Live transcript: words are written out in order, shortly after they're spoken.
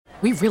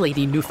We really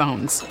need new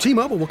phones.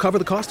 T-Mobile will cover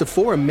the cost of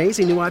 4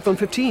 amazing new iPhone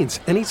 15s,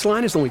 and each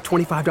line is only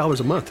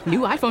 $25 a month. New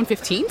iPhone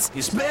 15s?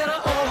 It's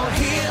better over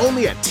here.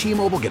 Only at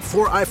T-Mobile, get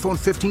 4 iPhone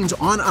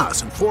 15s on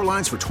us and 4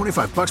 lines for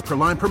 $25 per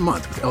line per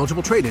month with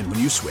eligible trade-in when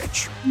you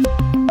switch.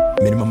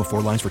 Minimum of 4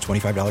 lines for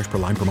 $25 per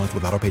line per month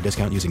with autopay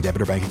discount using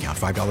debit or bank account.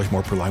 $5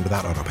 more per line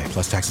without autopay,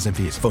 plus taxes and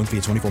fees. Phone fee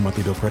at 24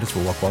 monthly bill credits for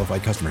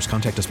well-qualified customers.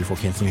 Contact us before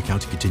canceling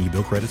account to continue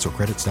bill credits or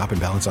credit stop and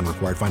balance on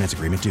required finance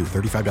agreement due.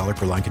 $35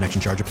 per line connection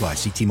charge applies.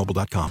 See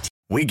T-Mobile.com.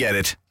 We get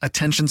it.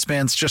 Attention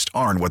spans just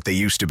aren't what they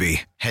used to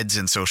be. Heads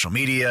in social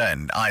media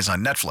and eyes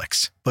on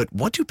Netflix. But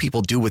what do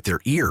people do with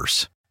their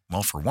ears?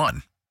 Well, for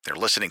one, they're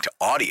listening to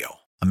audio.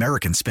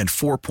 Americans spend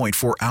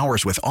 4.4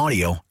 hours with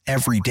audio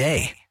every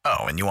day.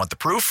 Oh, and you want the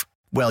proof?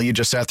 Well, you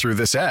just sat through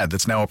this ad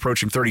that's now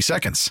approaching 30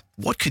 seconds.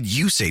 What could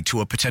you say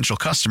to a potential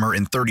customer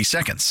in 30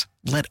 seconds?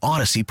 Let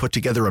Odyssey put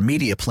together a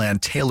media plan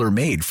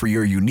tailor-made for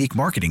your unique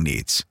marketing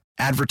needs.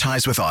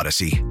 Advertise with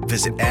Odyssey.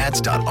 Visit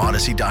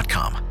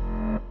ads.odyssey.com.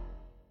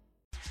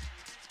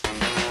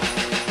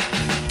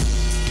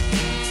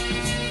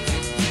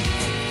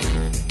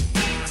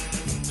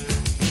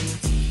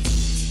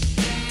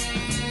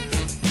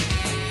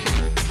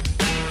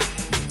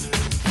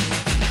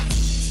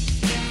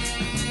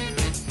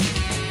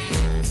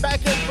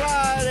 Back in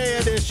Friday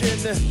edition.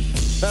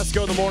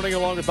 Fesco in the morning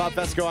along with Bob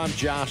Fesco. I'm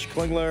Josh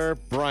Klingler.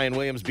 Brian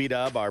Williams,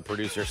 B-Dub, our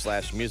producer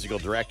 / musical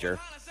director.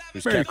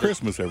 Who's Merry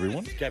Christmas,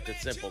 everyone. Kept it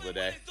simple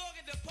today.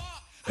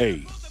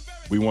 Hey,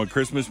 we want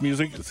Christmas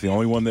music. It's the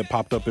only one that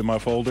popped up in my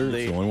folder.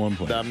 It's the only one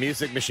playing. The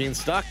music machine's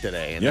stuck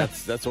today, and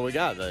that's what we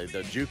got.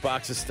 The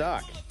jukebox is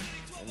stuck.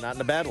 And not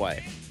in a bad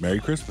way. Merry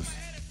Christmas.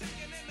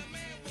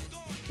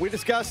 We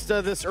discussed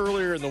this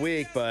earlier in the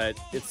week, but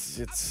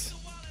it's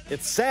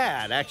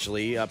sad,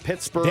 actually.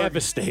 Pittsburgh,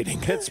 devastating.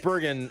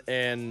 Pittsburgh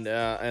and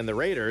the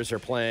Raiders are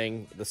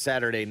playing the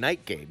Saturday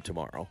night game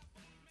tomorrow.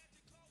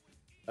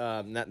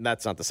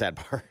 That's not the sad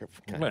part.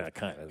 kind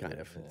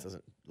of. It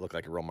doesn't look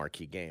like a real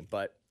marquee game,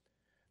 but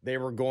they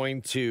were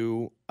going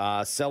to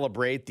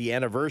celebrate the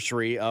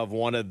anniversary of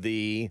one of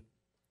the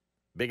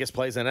biggest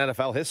plays in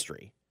NFL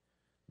history,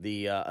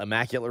 the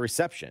Immaculate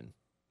Reception.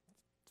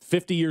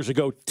 50 years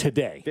ago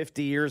today.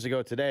 50 years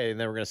ago today, and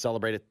they were going to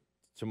celebrate it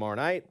tomorrow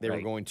night. They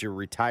were going to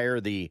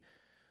retire the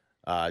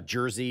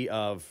jersey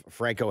of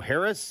Franco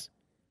Harris,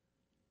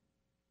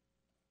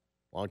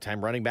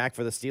 longtime running back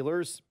for the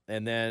Steelers.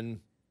 And then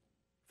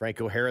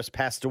Franco Harris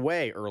passed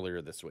away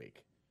earlier this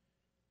week.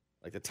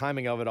 Like, the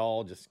timing of it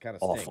all just kind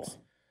of stinks.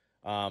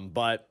 Awful.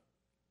 But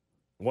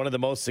one of the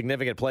most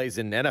significant plays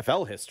in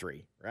NFL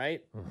history,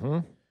 right? Mm-hmm.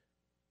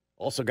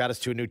 Also got us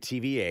to a new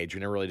TV age.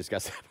 We never really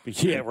discussed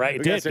that. Yeah, right.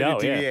 We got us to a new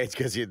TV age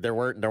because there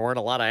weren't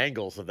a lot of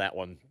angles of that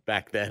one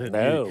back then. And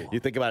No.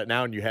 you think about it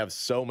now, and you have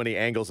so many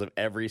angles of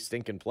every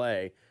stinking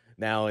play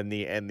now in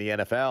the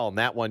NFL. And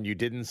that one, you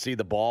didn't see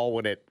the ball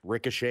when it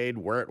ricocheted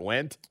where it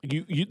went.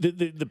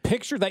 The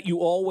picture that you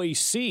always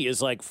see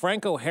is like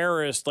Franco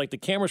Harris, like the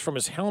camera's from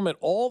his helmet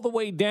all the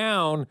way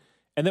down,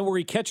 and then where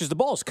he catches the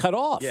ball is cut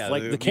off. Yeah,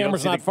 like the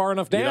camera's not far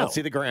enough down. You don't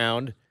see the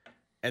ground.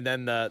 And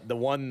then the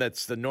one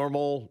that's the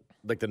normal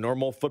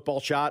football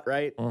shot,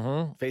 right?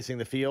 Mm-hmm. Facing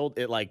the field,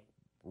 it like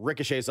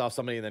ricochets off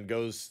somebody and then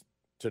goes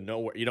to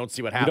nowhere. You don't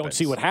see what happens. You don't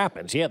see what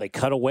happens. Yeah, they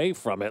cut away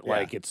from it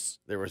like it's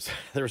there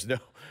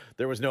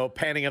was no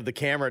panning of the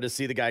camera to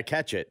see the guy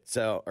catch it.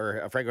 So,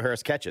 or Franco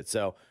Harris catch it.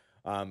 So,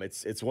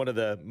 it's one of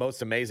the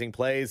most amazing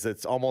plays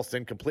that's almost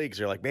incomplete because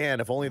you're like, man,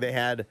 if only they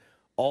had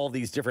all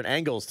these different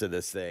angles to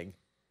this thing,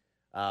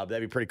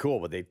 that'd be pretty cool.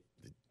 But they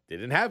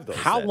didn't have those.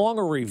 How then. long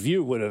a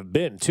review would have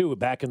been, too,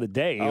 back in the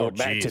day, or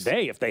back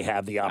today if they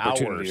had the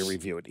opportunity to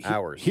review it.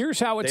 Hours. Here's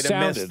how it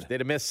sounded. They'd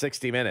have missed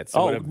 60 minutes. It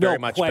would have very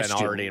much been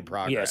already in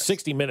progress. Yeah,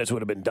 60 minutes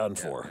would have been done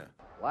for.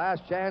 Yeah.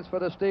 Last chance for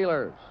the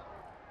Steelers.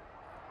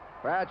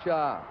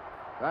 Bradshaw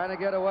trying to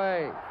get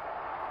away.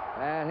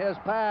 And his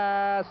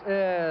pass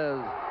is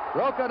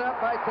broken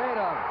up by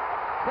Tatum.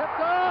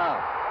 Tipped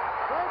off.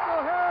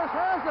 Franco Harris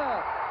has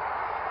it.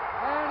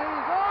 And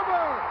he's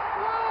over.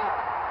 What?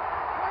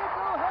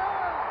 Franco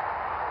Harris.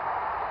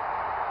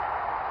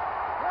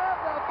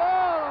 Grabbed the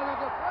ball on a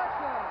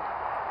deflection.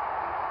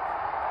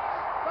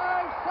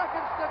 5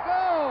 seconds to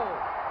go.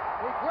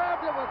 He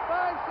grabbed it with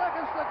 5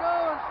 seconds to go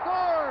and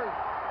scores.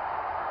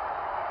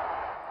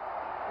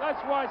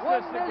 Let's watch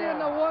this again. 1,000,000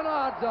 to 1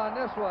 odds on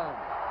this one.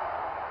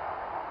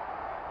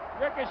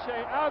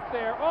 Ricochet out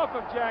there off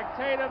of Jack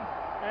Tatum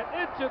and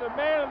into the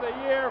man of the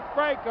year,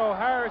 Franco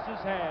Harris's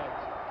hands.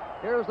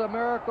 Here's the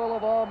miracle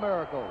of all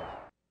miracles.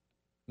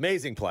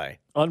 Amazing play.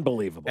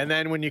 Unbelievable. And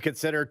then when you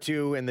consider,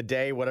 too, in the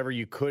day, whatever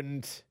you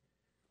couldn't,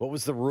 what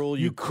was the rule?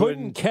 You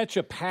couldn't catch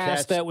a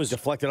pass that was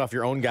deflected off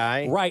your own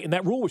guy. Right, and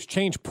that rule was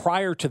changed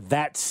prior to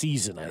that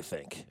season, I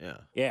think. Yeah.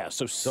 Yeah,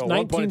 so at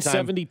one point in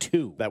time,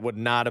 1972. that would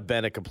not have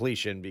been a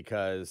completion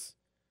because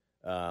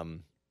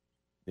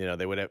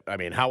they would have. I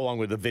mean, how long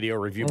would the video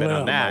review been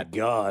on that? Oh, my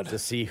God. To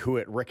see who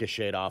it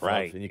ricocheted off of.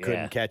 And you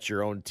couldn't catch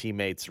your own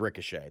teammate's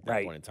ricochet at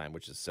that point in time,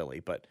 which is silly.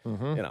 But,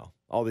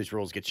 all these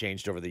rules get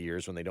changed over the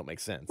years when they don't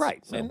make sense.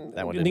 Right. So and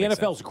that one the didn't make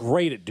NFL's sense.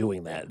 great at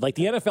doing that. Like,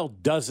 the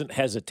NFL doesn't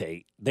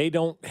hesitate. They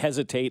don't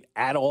hesitate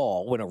at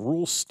all. When a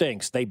rule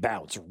stinks, they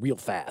bounce real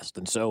fast.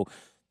 And so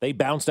they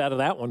bounced out of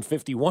that one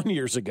 51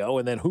 years ago.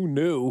 And then who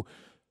knew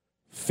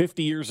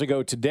 50 years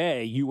ago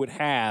today you would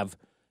have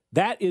 –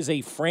 that is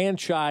a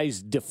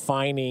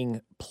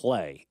franchise-defining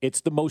play.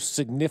 It's the most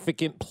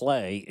significant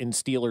play in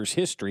Steelers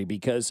history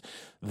because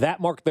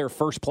that marked their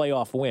first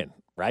playoff win,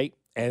 right?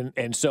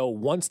 And so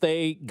once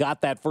they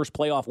got that first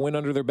playoff win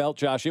under their belt,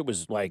 Josh, it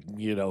was like,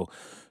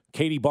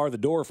 Katie barred the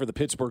door for the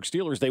Pittsburgh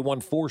Steelers. They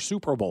won 4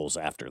 Super Bowls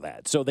after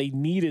that. So they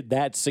needed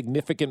that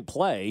significant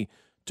play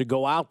to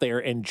go out there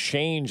and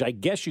change, I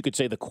guess you could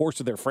say, the course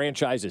of their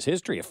franchise's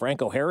history. If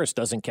Franco Harris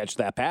doesn't catch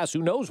that pass,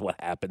 who knows what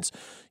happens,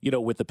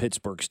 with the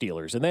Pittsburgh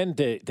Steelers. And then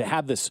to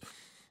have this,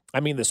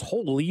 this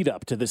whole lead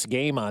up to this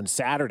game on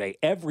Saturday,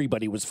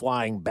 everybody was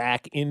flying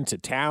back into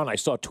town. I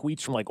saw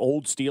tweets from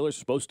old Steelers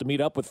supposed to meet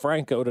up with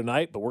Franco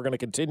tonight, but we're going to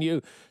continue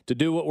to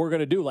do what we're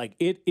going to do.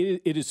 It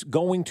is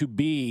going to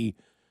be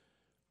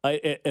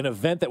an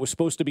event that was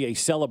supposed to be a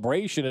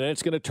celebration, and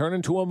it's going to turn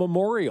into a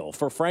memorial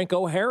for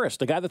Franco Harris,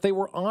 the guy that they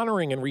were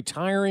honoring and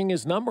retiring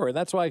his number. And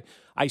that's why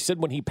I said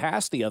when he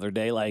passed the other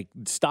day,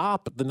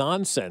 stop the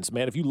nonsense,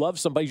 man. If you love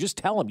somebody, just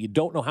tell them. You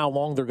don't know how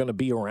long they're going to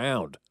be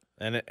around.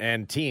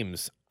 And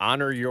teams,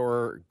 honor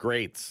your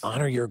greats.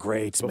 Honor your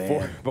greats,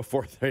 man.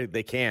 Before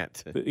they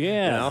can't.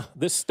 Yeah.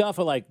 This stuff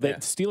of the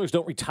Steelers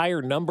don't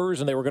retire numbers,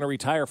 and they were going to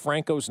retire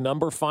Franco's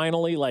number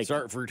finally.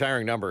 Start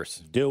reetiring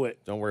numbers. Do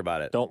it. Don't worry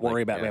about it. Don't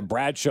worry about it, man.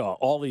 Bradshaw,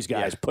 all these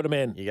guys, put them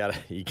in. You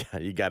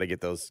gotta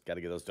get those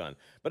done.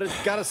 But it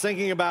got us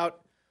thinking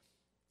about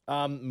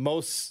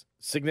most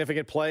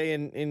significant play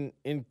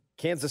in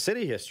Kansas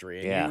City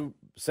history. And you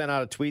sent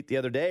out a tweet the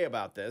other day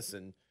about this,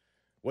 and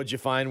what'd you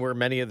find were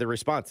many of the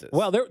responses?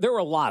 Well, there were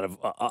a lot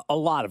of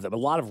them, a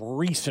lot of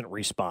recent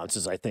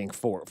responses, I think,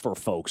 for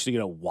folks.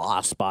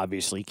 Wasp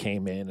obviously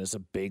came in as a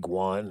big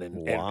one, and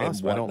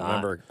Wasp. And I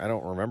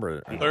don't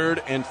remember.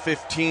 3rd and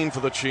 15 for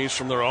the Chiefs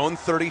from their own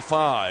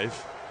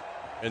 35,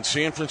 and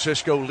San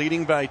Francisco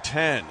leading by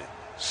 10.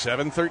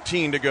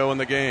 7:13 to go in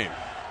the game.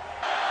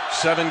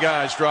 7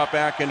 guys drop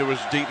back into his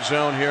deep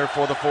zone here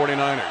for the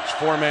 49ers.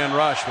 4-man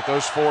rush, but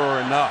those 4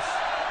 are enough.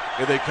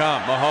 Here they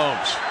come.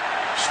 Mahomes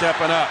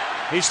stepping up.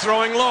 He's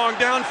throwing long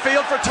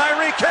downfield for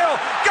Tyreek Hill.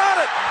 Got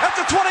it at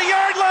the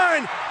 20-yard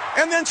line.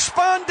 And then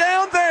spun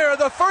down there,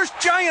 the first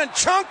giant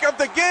chunk of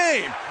the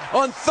game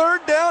on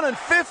 3rd down and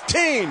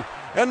 15.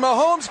 And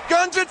Mahomes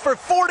guns it for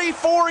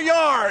 44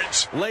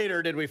 yards.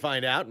 Later did we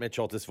find out, Mitch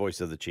Holthus,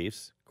 voice of the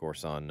Chiefs, of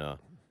course, on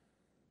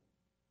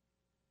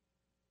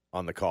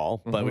the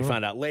call. But we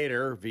found out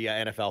later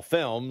via NFL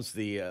Films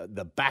the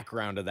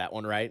background of that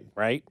one, right?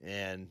 Right.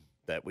 And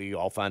that we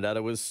all found out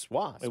it was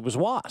Wasp. It was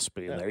Wasp.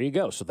 Yeah. There you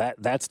go. So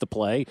that's the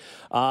play.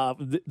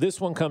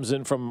 This one comes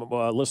in from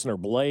listener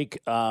Blake.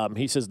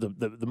 He says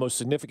the most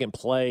significant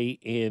play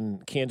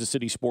in Kansas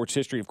City sports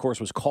history, of course,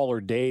 was caller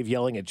Dave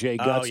yelling at Jay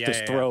Guts to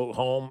throw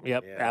home.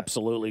 Yep,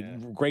 absolutely. Yeah.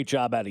 Great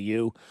job out of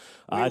you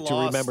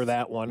to remember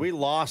that one. We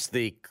lost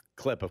the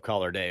clip of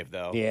caller Dave,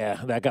 though. Yeah,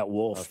 that got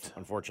wolfed.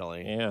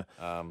 Unfortunately. Yeah.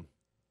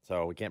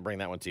 So we can't bring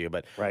that one to you.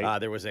 But right.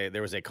 there was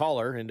a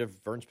caller into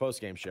Vern's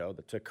postgame show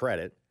that took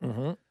credit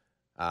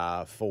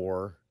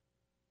for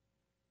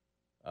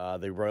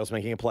the Royals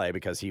making a play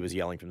because he was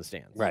yelling from the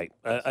stands. Right.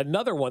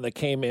 Another one that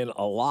came in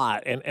a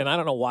lot, and I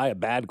don't know why a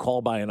bad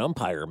call by an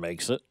umpire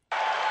makes it.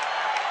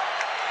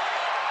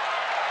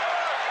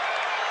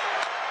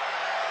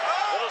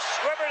 Little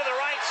squibber to the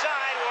right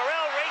side.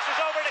 Worrell races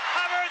over to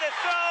cover. The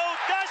throw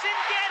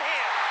doesn't get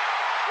him.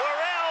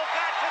 Worrell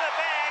got to the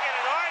bag in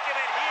an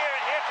argument here,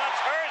 and here comes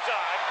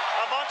Herzog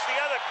amongst the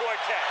other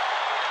quartet.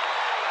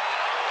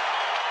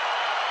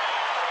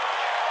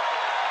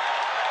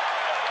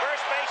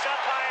 First base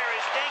umpire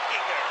is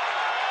Denkinger,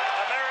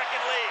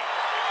 American League.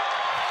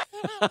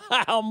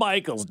 Al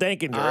Michaels,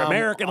 Denkinger,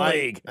 American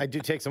League. I do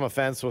take some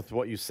offense with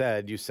what you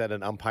said. You said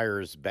an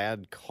umpire's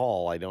bad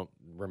call. I don't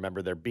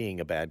remember there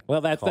being a bad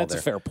call. That's there.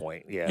 a fair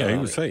point. Yeah, he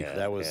was safe.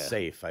 That was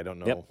safe. I don't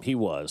know. Yep, he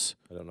was.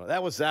 I don't know.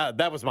 That was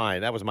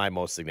mine. That was my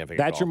most significant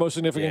That's call. your most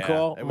significant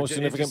call? Most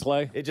significant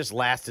play? It just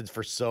lasted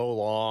for so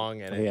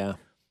long, and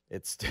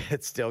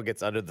it still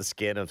gets under the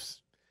skin of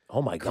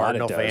oh my God,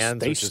 Cardinal it does.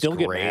 fans. They still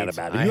get mad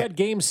about it. You had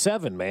Game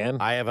 7, man.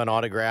 I have an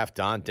autographed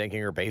Don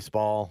Denkinger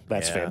baseball.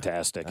 That's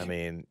fantastic. I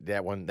mean,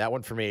 that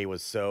one for me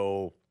was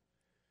so.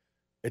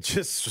 It's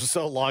just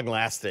so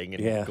long-lasting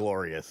and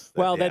glorious.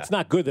 That's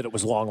not good that it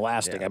was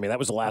long-lasting. Yeah. I mean, that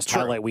was the last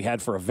highlight we had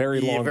for a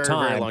very long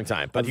time. Very long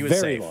time. But he was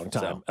very safe, long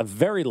time. So. A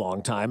very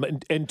long time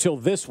until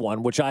this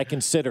one, which I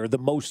consider the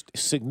most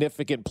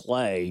significant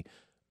play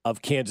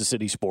of Kansas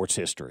City sports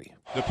history.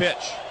 The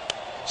pitch.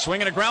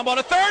 Swinging a ground ball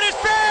to third is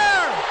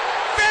fair!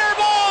 Fair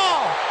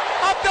ball!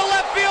 Up the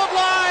left field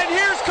line.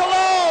 Here's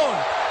Cologne.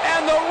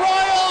 And the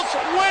Royals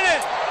win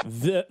it.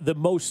 The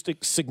most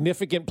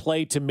significant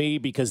play to me,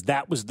 because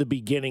that was the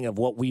beginning of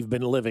what we've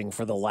been living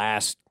for the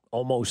last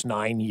almost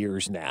 9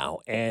 years now.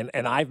 And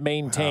I've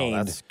maintained.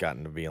 Wow, that's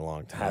gotten to be a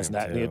long time. Hasn't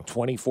that? Too.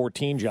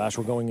 2014, Josh.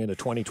 We're going into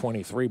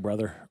 2023,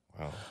 brother.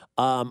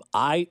 Wow.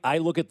 I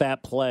look at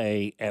that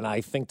play and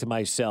I think to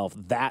myself,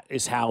 that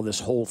is how this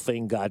whole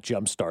thing got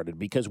jump-started,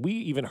 because we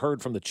even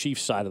heard from the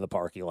Chiefs side of the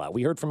parking lot.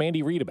 We heard from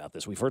Andy Reid about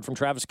this. We've heard from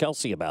Travis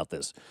Kelce about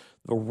this.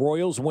 The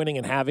Royals winning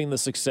and having the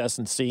success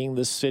and seeing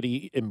this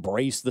city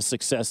embrace the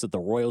success that the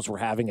Royals were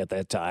having at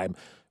that time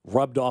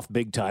rubbed off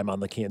big time on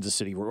the Kansas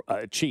City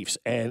Chiefs.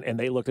 And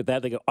they looked at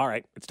that. They go, all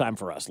right, it's time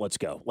for us. Let's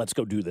go. Let's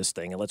go do this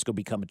thing, and let's go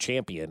become a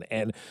champion.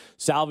 And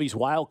Salvi's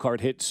wild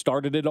card hit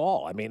started it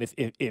all. I mean,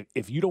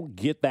 if you don't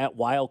get that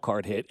wild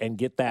card hit and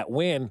get that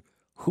win,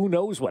 who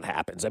knows what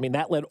happens? I mean,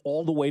 that led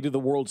all the way to the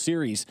World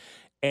Series.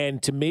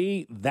 And to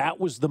me, that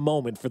was the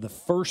moment for the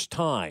first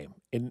time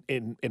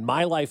in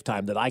my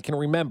lifetime that I can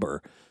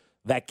remember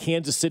that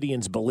Kansas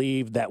Cityans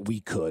believed that we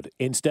could.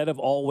 Instead of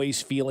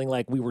always feeling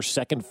like we were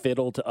second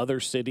fiddle to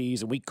other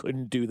cities and we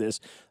couldn't do this,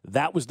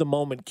 that was the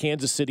moment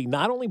Kansas City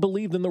not only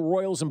believed in the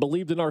Royals and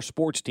believed in our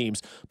sports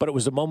teams, but it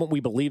was the moment we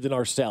believed in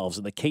ourselves.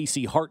 And the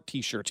KC Heart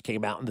T-shirts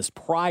came out, and this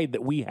pride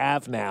that we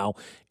have now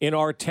in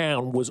our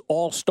town was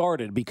all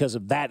started because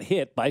of that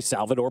hit by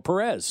Salvador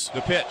Perez.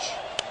 The pitch.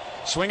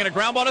 Swinging a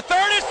ground ball to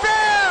third is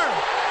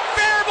fair!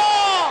 Fair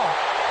ball!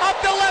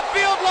 Up the left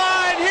field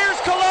line.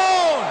 Here's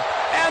Cologne.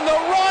 And the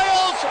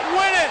Royals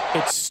win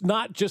it. It's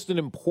not just an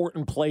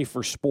important play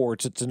for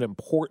sports. It's an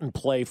important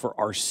play for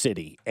our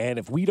city. And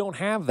if we don't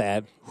have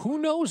that, who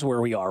knows where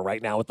we are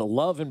right now with the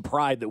love and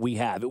pride that we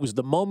have. It was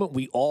the moment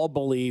we all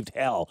believed,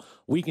 hell,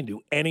 we can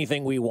do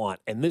anything we want.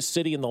 And this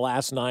city in the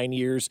last 9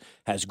 years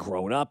has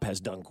grown up,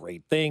 has done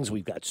great things.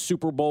 We've got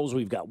Super Bowls.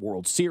 We've got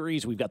World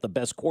Series. We've got the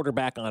best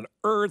quarterback on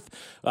earth.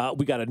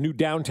 We got a new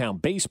downtown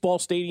baseball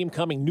stadium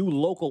coming, new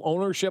local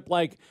ownership.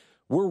 Like,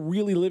 we're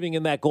really living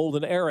in that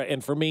golden era,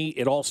 and for me,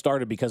 it all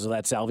started because of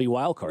that Salvi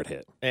wildcard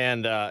hit.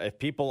 And if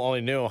people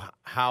only knew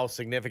how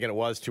significant it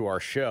was to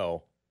our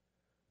show,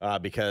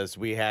 because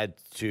we had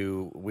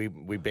to, we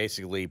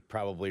basically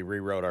probably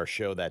rewrote our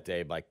show that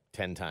day like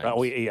 10 times.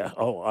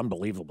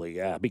 Unbelievably,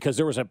 yeah. Because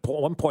there was at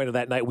one point of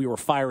that night we were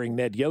firing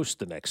Ned Yost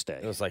the next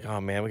day. It was like,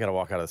 oh man, we got to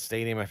walk out of the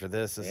stadium after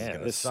this. This is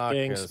going to suck.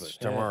 Stinks,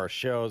 Tomorrow's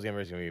show's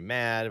everybody's going to be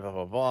mad. Blah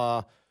blah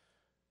blah.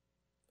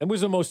 It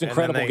was the most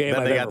incredible game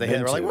I've ever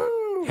been to. Like, woo!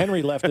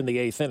 Henry left in the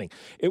 8th inning.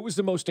 It was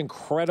the most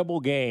incredible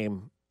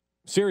game.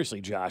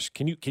 Seriously, Josh,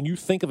 can you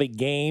think of a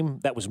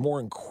game that was more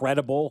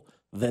incredible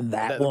than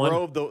that one?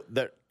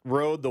 That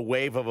rode the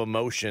wave of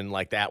emotion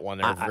like that one.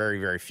 There were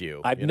very, very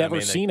few. I've never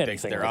seen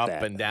anything They're like up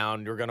that. and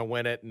down. You're going to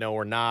win it. No,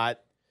 we're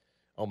not.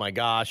 Oh, my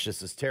gosh,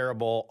 this is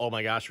terrible. Oh,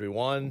 my gosh, we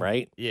won.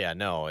 Right? Yeah,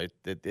 no, it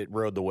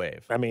rode the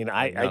wave. I mean,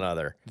 none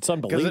other. It's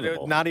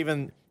unbelievable.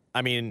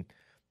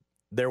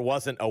 There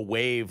wasn't a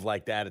wave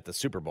like that at the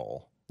Super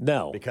Bowl.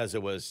 No. Because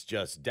it was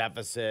just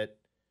deficit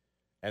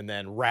and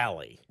then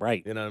rally.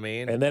 Right. You know what I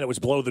mean? And then it was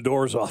blow the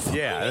doors off.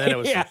 Yeah. And then it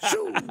was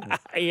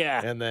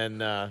yeah. And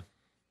then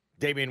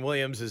Damian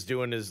Williams is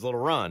doing his little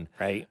run.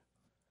 Right.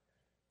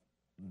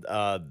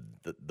 The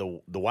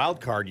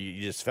wild card,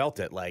 you just felt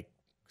it, like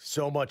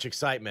so much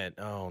excitement.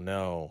 Oh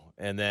no.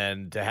 And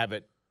then to have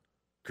it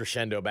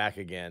crescendo back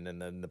again, and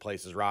then the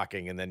place is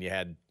rocking, and then you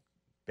had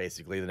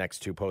basically the next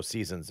 2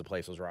 postseasons, the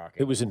place was rocking.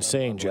 It was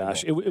insane,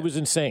 Josh. It was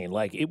insane.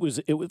 Like it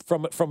was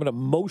from an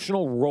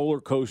emotional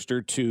roller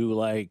coaster to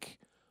like,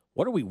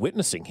 what are we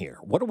witnessing here?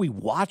 What are we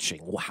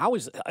watching?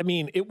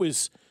 It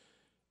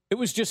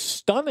was just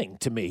stunning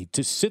to me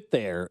to sit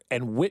there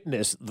and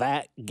witness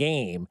that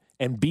game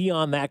and be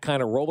on that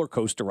kind of roller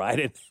coaster ride.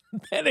 And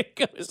then it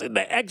goes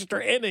into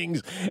extra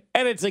innings,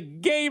 and it's a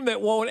game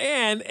that won't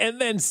end. And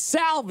then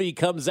Salvi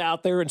comes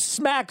out there and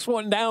smacks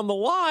one down the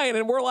line,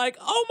 and we're like,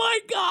 "Oh my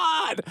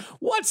God,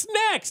 what's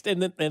next?"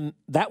 And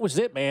that was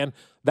it, man.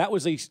 That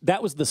was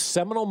the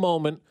seminal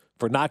moment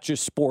for not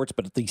just sports,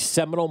 but the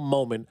seminal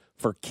moment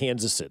for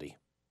Kansas City.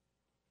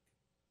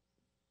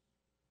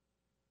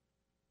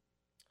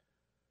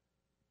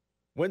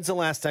 When's the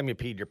last time you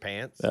peed your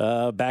pants?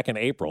 Back in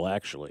April,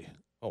 actually.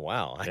 Oh,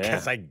 wow. I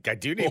guess I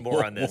do need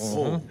more on this.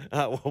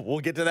 We'll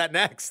get to that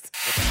next.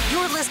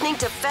 You're listening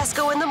to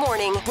Fesco in the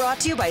Morning, brought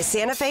to you by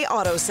Santa Fe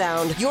Auto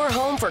Sound, your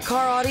home for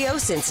car audio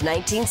since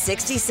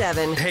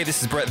 1967. Hey,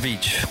 this is Brett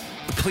Veach.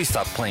 Please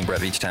stop playing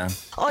Brett Veach Town.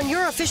 On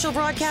your official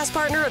broadcast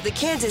partner of the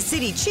Kansas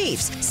City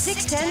Chiefs,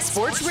 610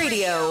 Sports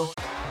Radio.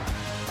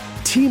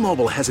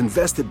 T-Mobile has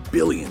invested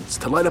billions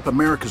to light up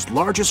America's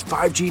largest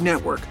 5G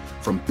network,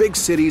 from big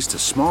cities to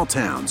small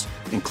towns,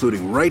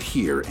 including right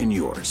here in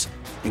yours.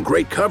 And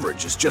great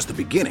coverage is just the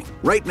beginning.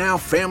 Right now,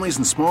 families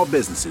and small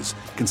businesses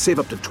can save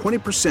up to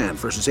 20%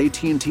 versus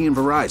AT&T and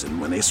Verizon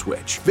when they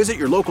switch. Visit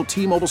your local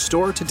T-Mobile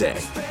store today.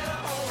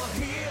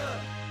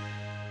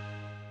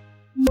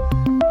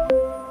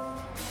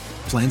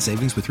 Plan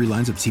savings with 3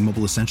 lines of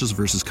T-Mobile Essentials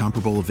versus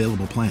comparable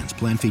available plans.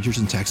 Plan features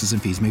and taxes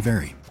and fees may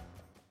vary.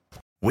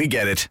 We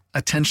get it.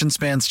 Attention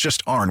spans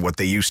just aren't what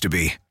they used to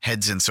be.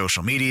 Heads in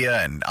social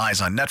media and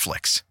eyes on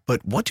Netflix.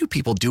 But what do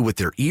people do with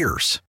their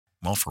ears?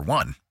 Well, for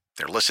one,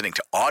 they're listening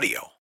to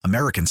audio.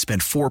 Americans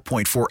spend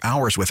 4.4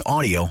 hours with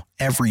audio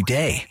every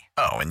day.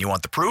 Oh, and you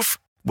want the proof?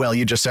 Well,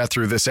 you just sat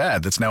through this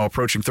ad that's now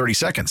approaching 30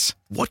 seconds.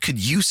 What could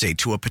you say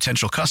to a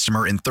potential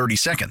customer in 30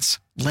 seconds?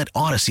 Let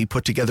Odyssey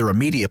put together a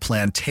media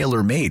plan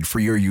tailor-made for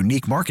your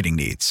unique marketing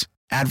needs.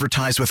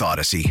 Advertise with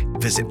Odyssey.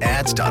 Visit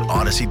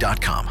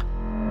ads.odyssey.com.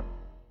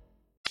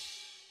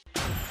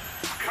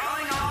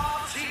 Calling all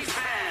Chiefs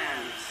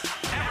fans.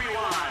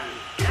 Everyone,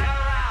 gather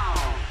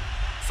around.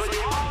 So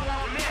you all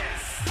won't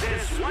miss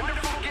this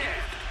wonderful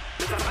gift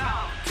that's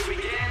about to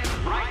begin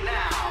right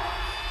now.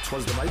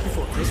 'Twas the night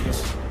before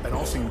Christmas, and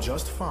all seemed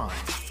just fine.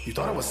 You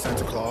thought it was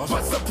Santa Claus.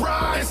 But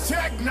surprise, it's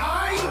Tech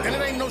 9! And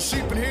it ain't no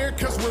sheep in here,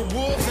 cause we're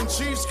wolves in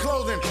Chiefs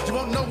clothing. You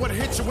won't know what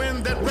hit you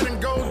when that red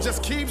and gold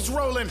just keeps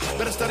rolling.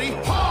 Better study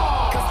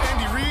hard, cause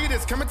Andy Reid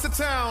is coming to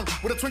town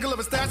with a twinkle of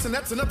his stats, and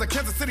that's another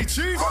Kansas City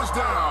Chiefs. First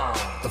down!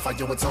 The fight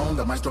yo, it's on,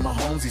 the Maestro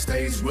Mahomes, he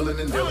stays willing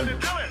and dealing.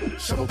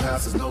 Shovel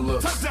passes, no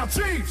looks. Touchdown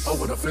Chiefs! Oh,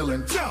 what a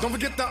feeling. Don't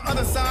forget the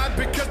other side,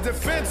 because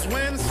defense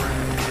wins.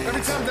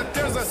 Every time that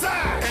there's a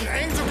sack, an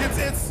angel gets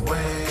its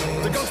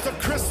wings. The ghost of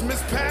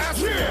Christmas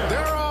past,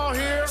 they're all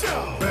here.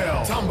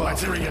 Bell,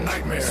 Nigerian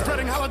nightmare.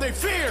 Spreading holiday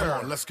fear. Come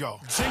on, let's go.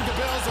 Jingle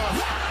bells are,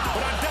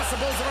 but our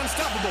decibels are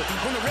unstoppable.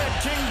 When the Red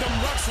Kingdom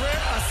rocks red,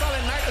 a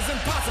silent night is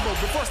impossible.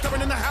 Before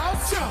stepping in the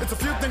house, it's a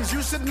few things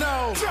you should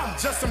know.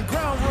 Just some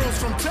ground rules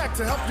from Tech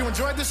to help you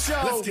enjoy the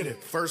show. Let's get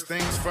it. First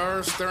things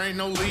first, there ain't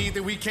no lead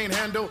that we can't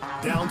handle.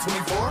 Down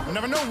 24,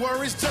 never no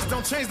worries, just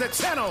don't change that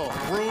channel.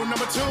 Rule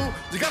number 2,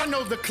 you gotta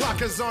know the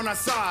clock is on our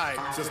side.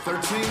 Just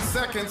 13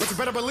 seconds, but you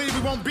better believe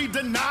we won't be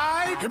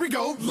denied. Here we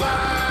go.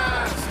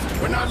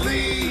 Last, we're not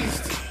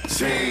least.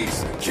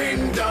 Chiefs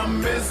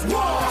Kingdom is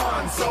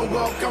one, so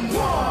welcome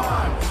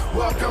one,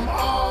 welcome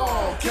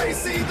all.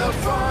 KC, the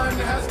fun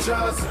has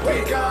just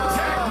begun.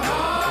 Tech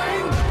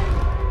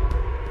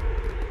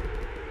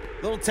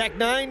 9. Little Tech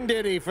 9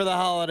 ditty for the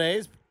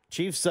holidays.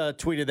 Chiefs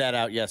tweeted that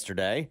out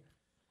yesterday.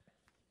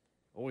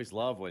 Always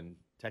love when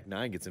Tech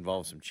 9 gets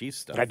involved with some Chiefs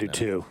stuff. I do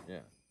too. Yeah.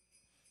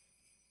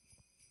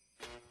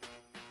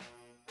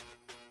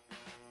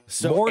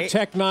 So more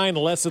Tech 9,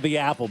 less of the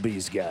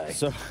Applebee's guy.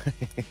 So,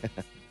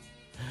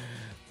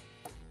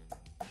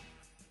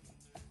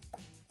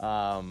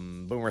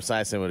 Boomer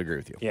Esiason would agree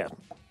with you. Yeah.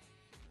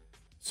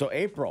 So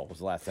April was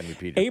the last time you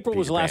peed. April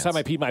was the last time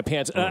I peed my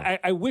pants.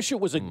 I wish it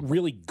was a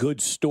really good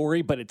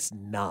story, but it's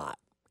not.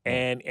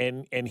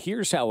 And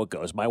here's how it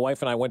goes. My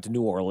wife and I went to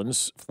New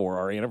Orleans for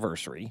our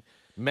anniversary.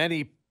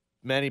 Many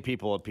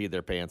people have peed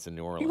their pants in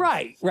New Orleans.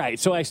 Right.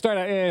 So I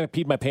started, I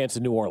peed my pants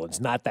in New Orleans.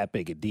 Not that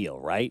big a deal,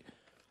 right?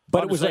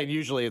 But it was like,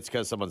 usually it's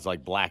because someone's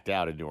like blacked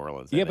out in New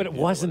Orleans. Yeah, but it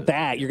wasn't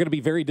that. You're going to be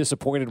very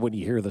disappointed when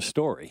you hear the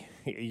story.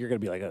 You're going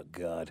to be like, oh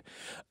God.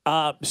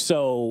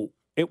 So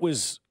it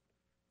was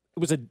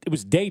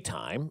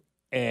daytime,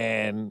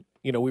 and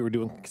we were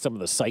doing some of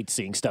the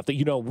sightseeing stuff that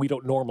we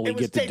don't normally get to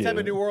do. It was daytime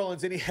in New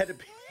Orleans, and he had to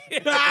pee.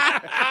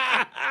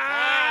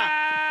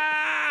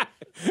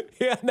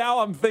 Yeah, now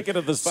I'm thinking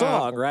of the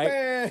song,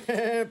 right?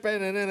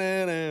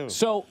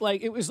 So,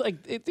 it was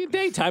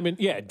daytime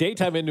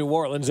in New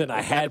Orleans, and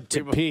I had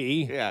to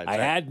pee. Yeah, I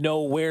had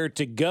nowhere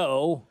to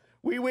go.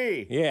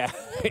 Wee. Yeah.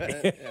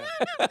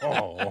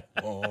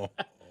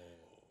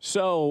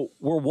 So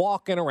we're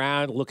walking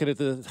around, looking at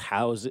the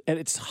house, and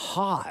it's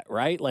hot,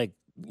 right?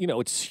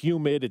 It's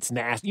humid, it's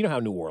nasty. You know how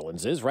New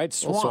Orleans is, right? It's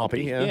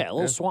swampy. Yeah, a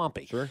little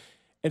swampy. Sure.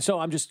 And so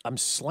I'm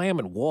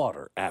slamming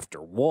water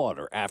after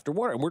water after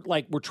water. And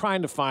we're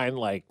trying to find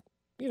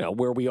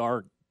where we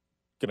are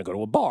going to go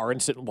to a bar and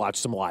sit and watch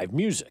some live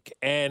music.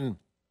 And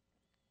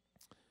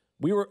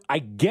we were, I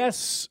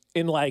guess,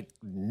 in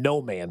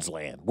no man's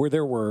land where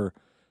there were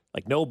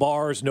no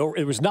bars,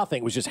 it was nothing.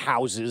 It was just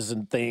houses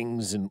and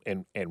things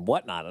and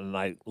whatnot. And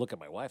I look at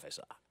my wife, I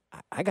said,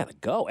 I got to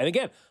go. And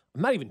again, I'm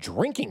not even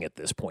drinking at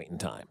this point in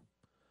time.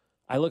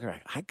 I look at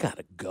her, I got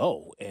to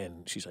go.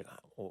 And she's like,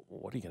 well,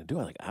 what are you going to do?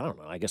 I'm like, I don't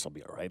know. I guess I'll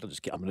be all right.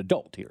 I'm an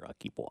adult here. I'll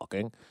keep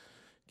walking.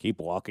 And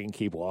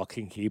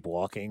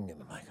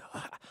I'm like,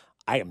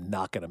 I am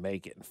not going to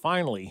make it. And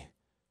finally,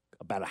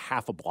 about a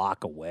half a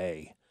block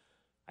away,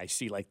 I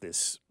see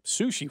this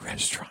sushi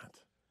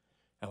restaurant.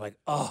 I'm like,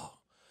 oh,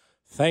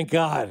 thank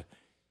God.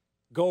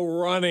 Go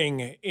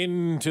running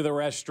into the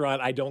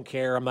restaurant. I don't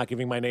care. I'm not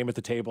giving my name at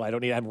the table.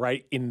 I'm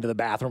right into the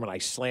bathroom, and I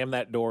slam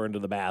that door into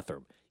the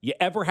bathroom. You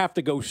ever have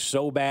to go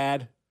so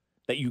bad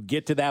that you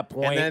get to that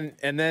point?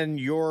 And then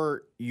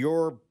your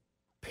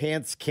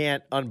pants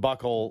can't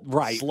unbuckle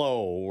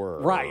slow.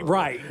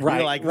 Right.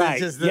 You're like,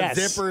 this is the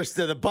zippers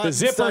to the buttons,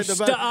 the zipper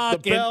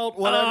stuck, the belt,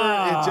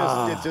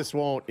 whatever. It just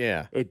won't.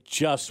 Yeah, it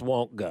just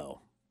won't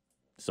go.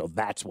 So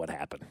that's what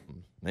happened,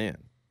 man.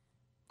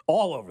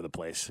 All over the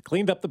place.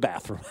 Cleaned up the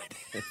bathroom.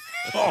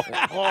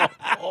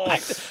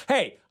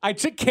 Hey, I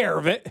took care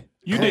of it.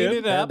 You cleaned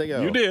it up.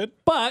 You did.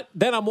 But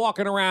then I'm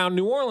walking around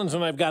New Orleans,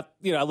 and I've got,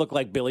 I look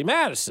like Billy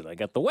Madison. I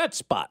got the wet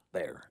spot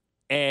there.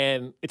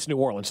 and it's New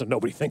Orleans, so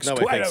nobody thinks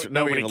Nobody cares, even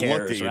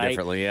looked at you right?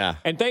 differently, yeah.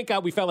 And thank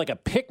God we found like a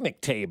picnic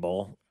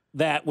table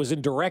that was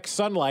in direct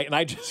sunlight, and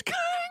I just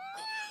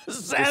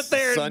sat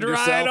there and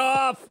dried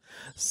off.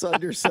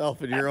 Sunned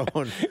yourself in your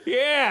own.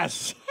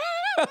 Yes.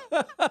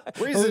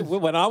 We Reason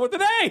went on with the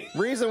day.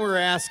 Reason we're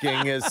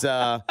asking is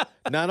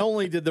not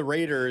only did the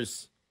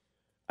Raiders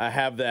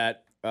have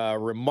that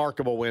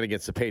remarkable win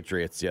against the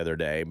Patriots the other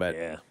day,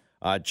 but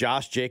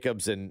Josh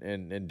Jacobs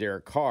and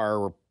Derek Carr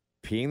were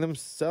peeing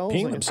themselves.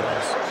 Peeing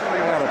themselves.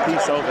 I want to pee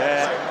so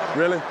bad.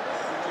 Really?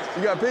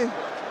 You got to pee?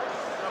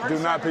 Do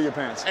not pee your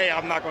pants. Hey,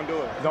 I'm not going to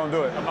do it. Don't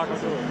do it. I'm not going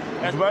to do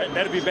it.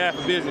 That'd be bad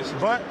for business.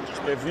 But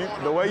if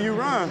the way you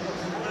run,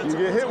 you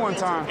get hit one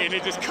time. And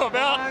it just come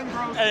out.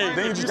 Hey,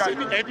 then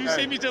if you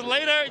see me just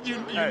later, you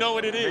know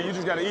what it is. Then you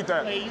just got to eat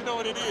that. Hey, you know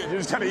what it is. You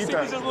just got to eat see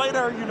that. me just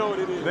later, you know what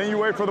it is. Then you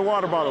wait for the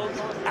water bottle.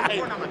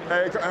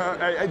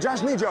 Hey,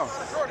 Josh needs y'all.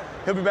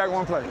 He'll be back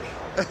one play.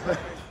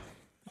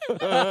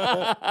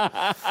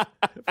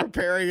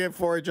 Preparing it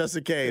for it just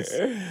in case.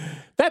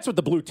 That's what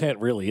the blue tent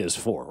really is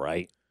for,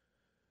 right?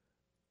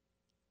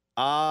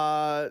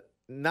 Not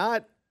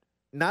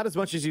as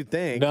much as you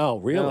think. No,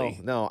 really.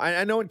 No.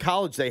 I know in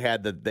college they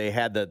had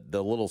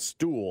the little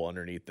stool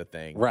underneath the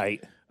thing.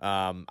 Right.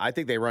 I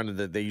think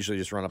they usually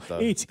just run up the.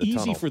 It's the easy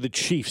tunnel. for the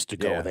Chiefs to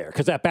go there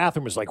because that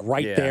bathroom is like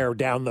right there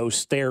down those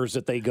stairs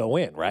that they go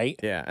in, right?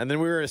 Yeah, and then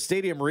we were at a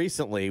stadium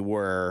recently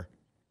where.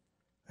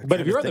 But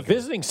if you're on the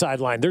visiting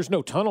sideline, there's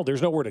no tunnel.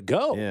 There's nowhere to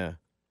go. Yeah,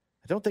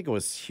 I don't think it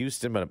was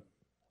Houston, but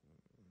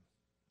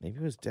maybe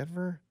it was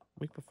Denver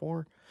week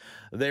before.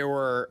 There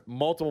were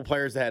multiple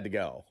players that had to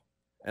go,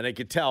 and I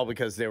could tell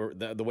because they were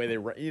the way they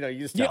you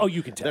just tell. Yeah,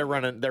 you can tell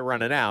they're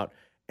running out.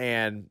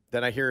 And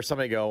then I hear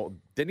somebody go,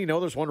 "Didn't you know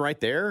there's one right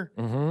there?"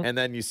 Mm-hmm. And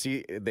then you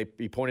see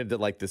he pointed to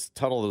like this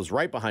tunnel that was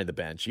right behind the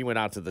bench. He went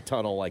out to the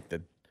tunnel, like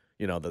the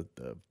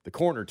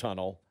corner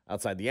tunnel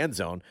outside the end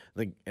zone.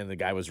 And the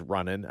guy was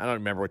running. I don't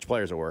remember which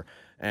players it were.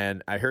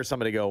 And I heard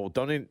somebody go, well,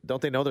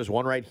 "Don't they know there's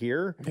one right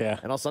here?" Yeah.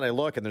 And all of a sudden I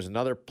look and there's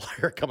another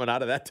player coming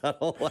out of that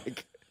tunnel.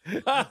 Like,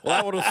 well,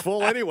 that one was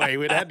full anyway.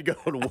 We'd had to go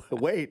and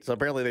wait. So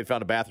apparently they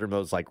found a bathroom that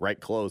was like right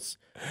close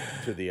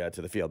to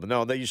the field. But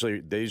no, they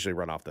usually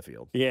run off the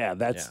field. Yeah,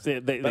 that's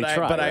it. They try,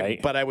 right?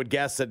 But I would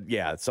guess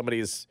that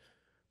somebody's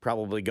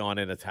probably gone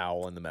in a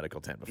towel in the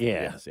medical tent before.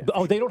 Yeah. Yes, yeah.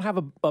 Oh, they don't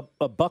have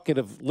a bucket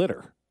of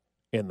litter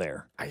in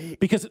there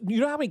because you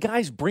know how many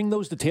guys bring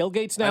those to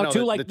tailgates now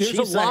too. Like there's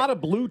a lot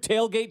of blue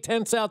tailgate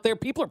tents out there.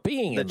 People are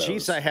peeing. The in those.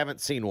 Chiefs, I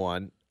haven't seen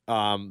one.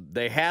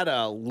 They had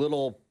a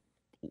little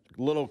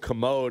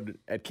commode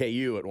at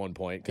KU at one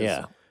point.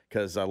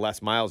 Because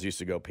Les Miles used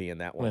to go pee in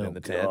that one in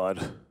the tent.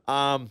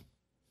 But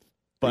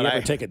you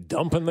ever take a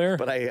dump in there?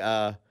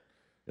 But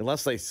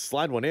unless they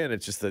slide one in,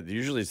 it's just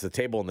usually it's the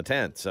table in the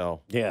tent.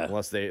 So yeah,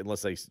 unless they,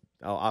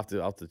 I'll have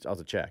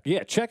to check.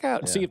 Yeah, check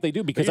out and see if they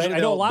do because I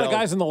know a lot of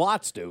guys in the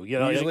lots do. You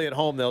know, usually at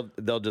home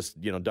they'll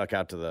just duck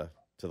out to the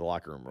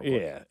locker room. Real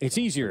quick. Yeah, it's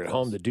easier at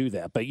home to do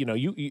that. But you know,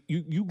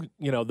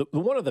 the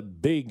one of the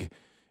big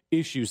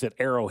issues that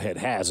Arrowhead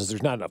has is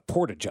there's not enough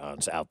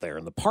porta-johns out there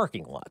in the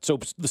parking lot. So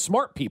the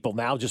smart people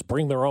now just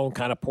bring their own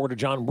kind of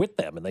porta-john with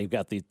them, and they've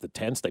got the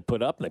tents they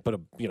put up, and they put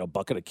a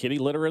bucket of kitty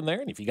litter in there,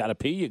 and if you got to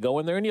pee, you go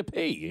in there and you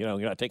pee. You know,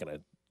 you're not taking a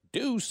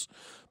deuce,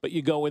 but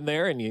you go in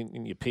there and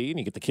you pee, and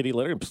you get the kitty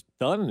litter, and it's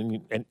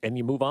done, and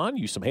you move on,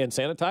 use some hand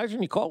sanitizer,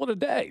 and you call it a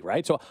day,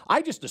 right? So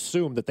I just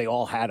assumed that they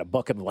all had a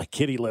bucket of like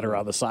kitty litter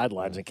on the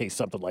sidelines in case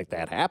something like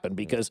that happened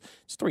because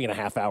it's a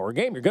 3.5 hour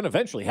game. You're going to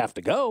eventually have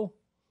to go.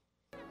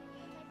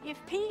 If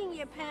peeing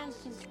your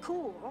pants is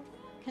cool,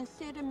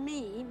 consider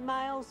me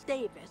Miles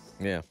Davis.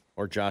 Yeah,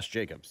 or Josh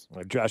Jacobs.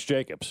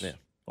 Yeah,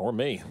 or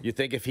me. You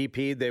think if he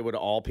peed, they would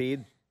all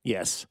peed?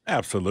 Yes,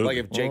 absolutely.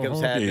 Like if Jacobs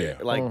had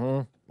like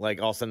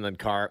all of a sudden then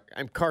Carr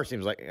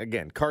seems like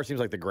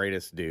the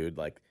greatest dude,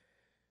 like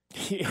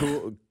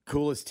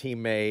coolest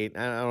teammate.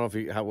 I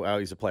don't know how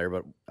he's a player,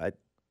 but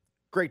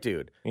great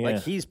dude. Yeah.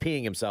 Like he's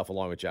peeing himself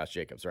along with Josh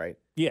Jacobs, right?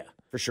 Yeah.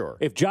 For sure.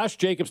 If Josh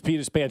Jacobs peed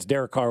his pants,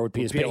 Derek Carr would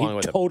pee his pants.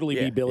 He'd totally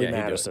be Billy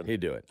Madison. He'd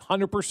do it.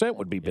 100%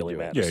 would be Billy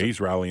Madison. Yeah,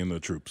 he's rallying the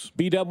troops.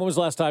 B-Dub, when was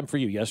the last time for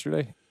you?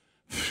 Yesterday?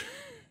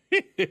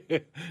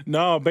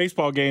 No,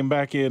 baseball game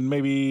back in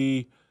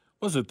maybe,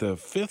 was it the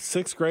 5th,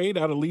 6th grade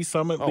out of Lee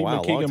Summit, Lee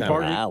McKeegan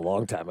Park? A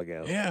long time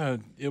ago. Yeah,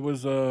 it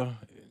was,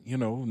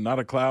 not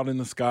a cloud in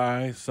the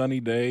sky,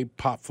 sunny day,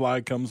 pop fly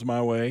comes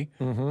my way.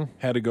 Mm-hmm.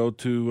 Had to go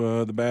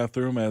to the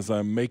bathroom as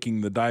I'm making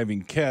the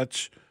diving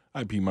catch.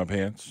 I pee my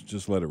pants,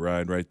 just let it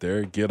ride right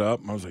there, get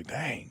up. I was like,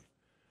 dang,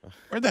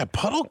 where'd that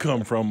puddle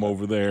come from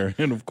over there?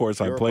 And, of course,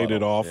 I played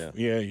it off.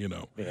 Yeah,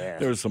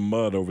 there was some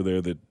mud over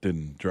there that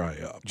didn't dry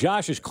up.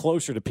 Josh is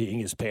closer to peeing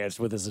his pants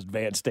with his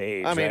advanced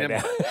age. I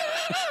mean,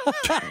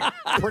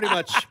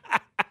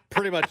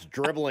 pretty much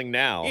dribbling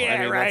now. Yeah, I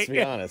mean, right. Let's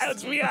be honest.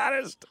 Let's be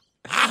honest.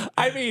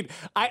 I mean,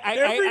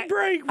 every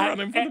break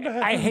running for the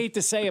bathroom. I hate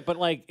to say it, but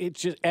like it's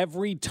just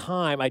every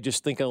time I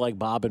just think of like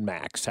Bob and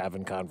Max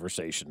having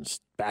conversations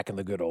back in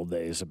the good old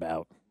days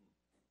about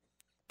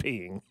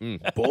peeing.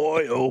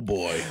 Boy, oh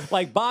boy.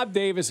 Like Bob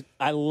Davis,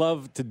 I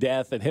love to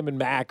death, and him and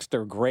Max,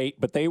 they're great.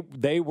 But they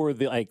were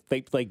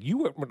you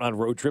went on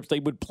road trips. They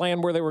would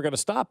plan where they were going to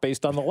stop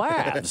based on the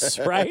laughs,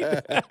 right?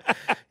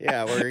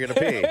 Yeah, where you're going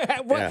to pee.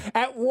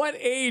 At what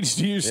age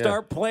do you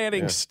start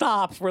planning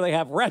stops where they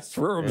have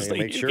restrooms?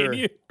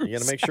 You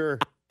got to make sure.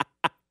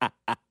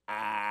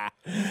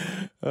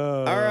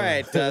 All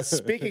right.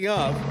 Speaking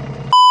of,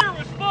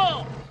 was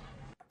full.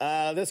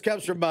 this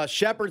comes from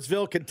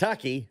Shepherdsville,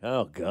 Kentucky.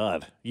 Oh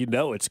God, you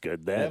know it's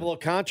good They then. have a little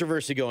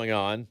controversy going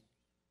on.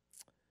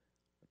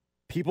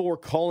 People were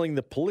calling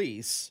the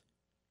police.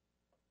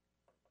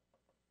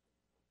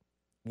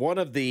 One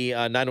of the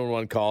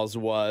 911 calls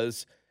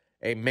was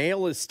a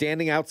male is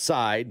standing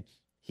outside.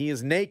 He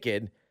is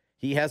naked.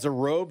 He has a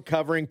robe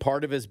covering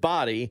part of his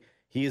body.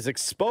 He is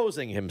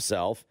exposing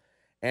himself,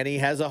 and he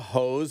has a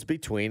hose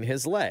between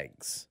his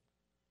legs.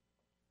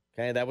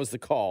 Okay, that was the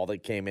call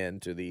that came in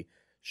to the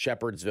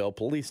Shepherdsville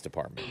Police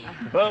Department.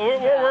 Well,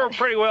 we're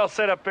pretty well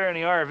set up there in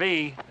the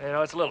RV. You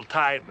know, it's a little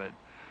tight, but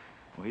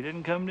we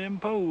didn't come to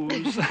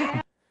impose.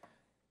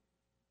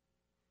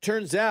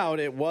 Turns out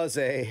it was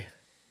a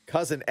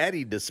Cousin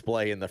Eddie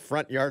display in the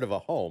front yard of a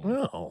home.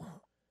 No.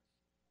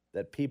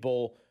 That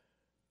people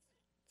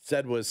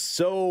said was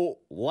so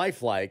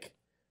lifelike,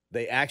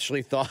 they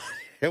actually thought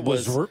it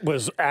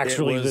was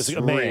actually this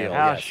man. real.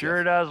 How Yes,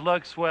 sure does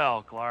look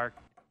swell, Clark.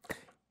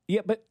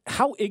 Yeah, but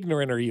how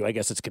ignorant are you? I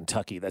guess it's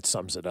Kentucky that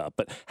sums it up.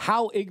 But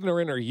how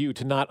ignorant are you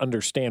to not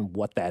understand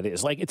what that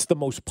is? Like, it's the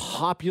most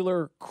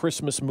popular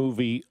Christmas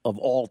movie of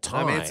all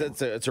time. I mean,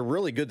 it's a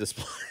really good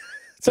display.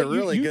 It's But a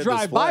really you good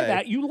drive display. by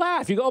that, you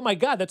laugh. You go, oh, my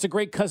God, that's a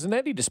great Cousin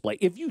Eddie display.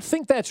 If you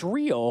think that's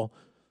real,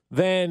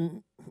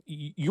 then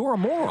you're a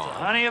moron.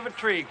 Honey of a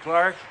tree,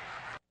 Clark.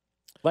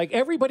 Like,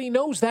 everybody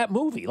knows that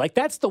movie. Like,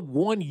 that's the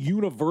one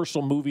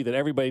universal movie that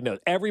everybody knows.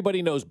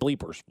 Everybody knows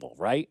Bleepers Full,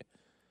 right?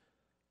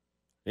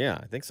 Yeah,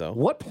 I think so.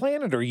 What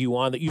planet are you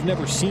on that you've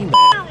never seen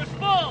that? was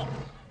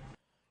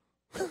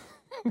full.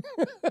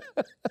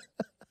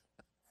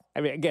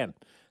 I mean, again,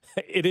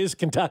 it is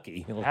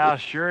Kentucky. How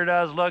sure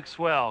does look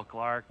swell,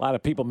 Clark. A lot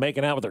of people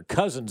making out with their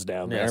cousins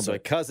down Yeah, there. so a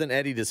But Cousin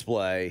Eddie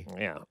display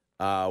yeah.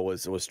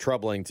 was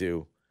troubling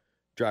to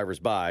drivers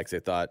by because they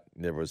thought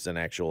there was an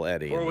actual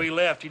Eddie. Before we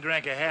left, he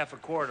drank a half a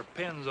quart of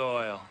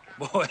Pennzoil.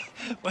 Boy,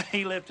 when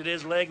he lifted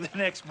his leg the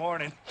next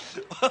morning,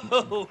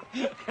 whoa.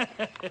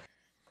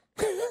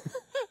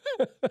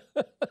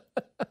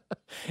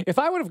 If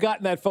I would have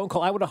gotten that phone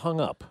call, I would have hung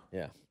up.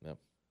 Yeah.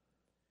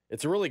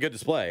 It's a really good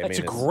display. It's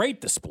a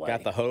great display.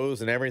 Got the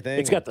hose and everything.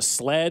 It's got the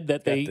sled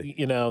that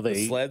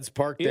the sleds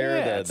parked there.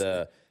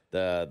 Yeah,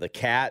 The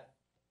cat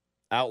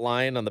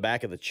outline on the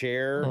back of the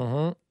chair.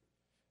 Mhm.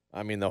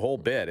 I mean, the whole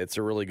bit. It's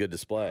a really good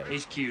display.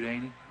 He's cute,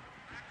 ain't he?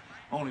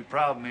 Only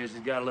problem is he's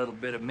got a little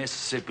bit of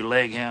Mississippi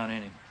leg hound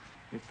in him.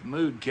 If the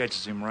mood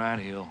catches him right,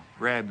 he'll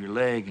grab your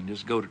leg and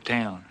just go to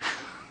town.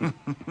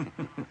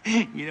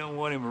 You don't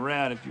want him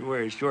around if you're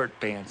wearing short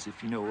pants,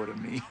 if you know what I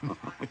mean.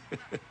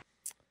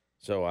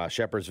 So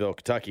Shepherdsville,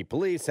 Kentucky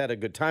police had a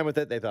good time with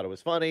it. They thought it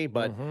was funny,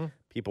 but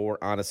people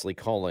were honestly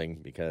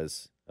calling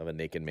because of a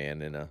naked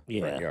man in a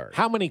front yard.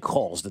 How many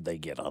calls did they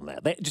get on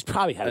that? They just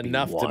probably had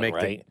enough to be one, to make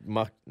right?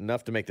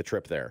 enough to make the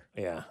trip there.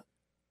 Yeah.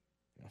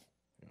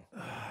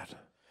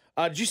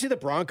 Did you see the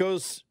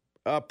Broncos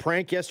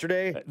prank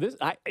yesterday?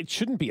 It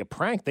shouldn't be a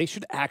prank. They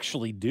should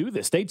actually do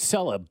this. They'd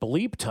sell a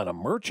bleep ton of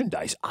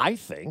merchandise, I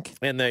think.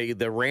 And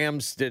the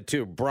Rams did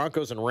too.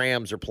 Broncos and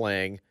Rams are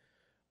playing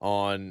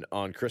on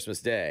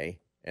Christmas Day,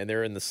 and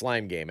they're in the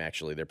slime game.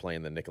 Actually, they're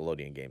playing the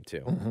Nickelodeon game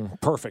too.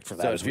 Perfect for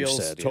that. So as it we feels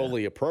said, yeah.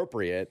 totally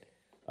appropriate.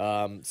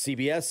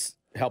 CBS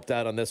helped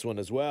out on this one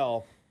as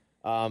well.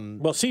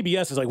 Well,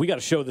 CBS is like, we got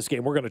to show this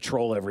game. We're going to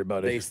troll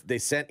everybody. They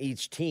sent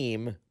each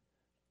team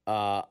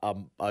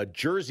a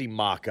jersey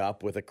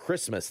mock-up with a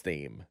Christmas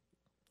theme.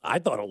 I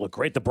thought it looked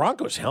great. The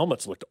Broncos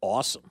helmets looked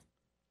awesome.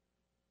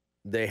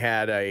 They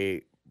had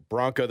a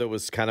Bronco that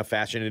was kind of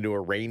fashioned into a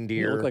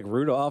reindeer. It looked like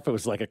Rudolph. It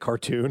was like a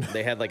cartoon.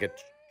 They had like a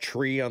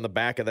tree on the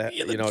back of the,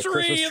 the a tree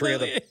Christmas tree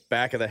and on the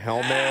back of the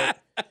helmet.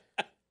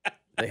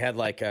 They had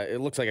like it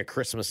looks like a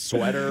Christmas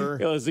sweater.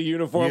 It was the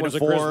uniform was a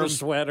Christmas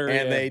sweater,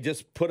 and yeah. they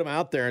just put them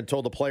out there and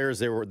told the players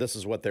this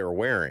is what they were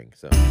wearing.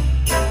 So.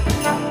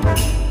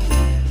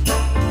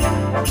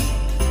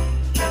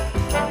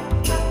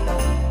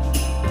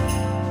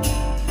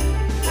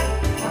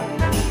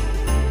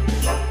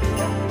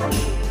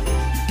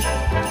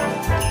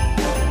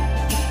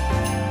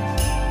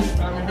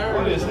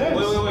 What is this?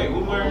 Wait.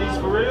 We're wearing these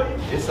for real?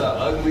 It's an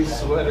ugly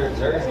sweater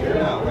jersey. We're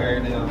not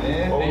wearing them,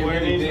 man. We're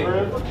wearing these for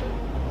real?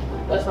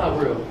 That's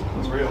not real.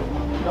 It's real.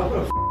 Y'all put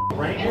a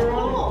reindeer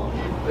on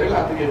them? They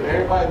got to give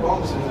everybody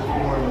bonuses if you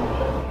wear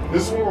them.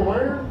 This is what we're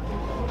wearing?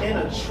 And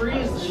a tree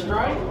is the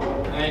stripe?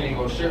 I ain't even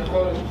gonna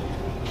sugarcoat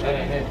it. That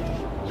ain't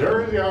it.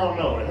 Jersey, I don't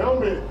know. The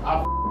helmet,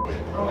 I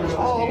with.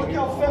 Oh, look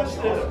how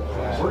festive.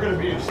 We're gonna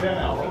be in Stan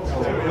outfits.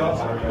 Look at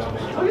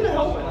the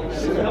helmet.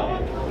 See the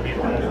helmet?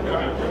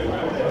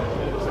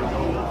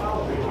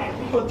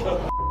 What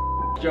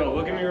the Joe,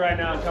 look at me right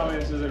now and tell me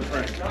this isn't a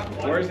prank.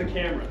 Where's the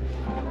camera?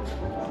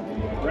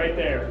 Right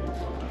there.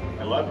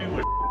 A lot of people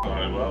are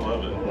on it, but I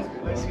love it.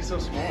 Why is he so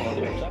small?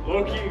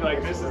 Low-key,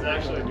 like, this is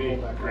actually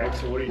me, Greg,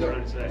 so what are you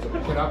trying to say?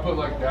 Can I put,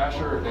 like,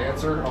 Dasher or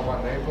Dancer on my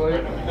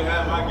nameplate? You can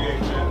have my game,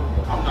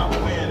 man. I'm not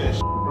playing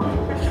this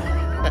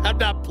I'm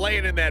not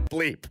playing in that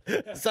bleep.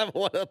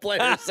 One of the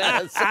players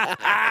says.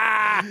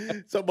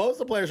 So most of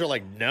the players are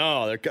like,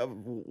 no.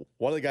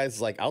 One of the guys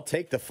is like, I'll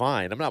take the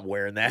fine. I'm not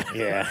wearing that.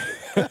 Yeah.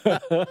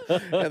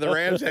 And the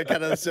Rams had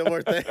kind of a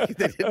similar thing.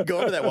 They didn't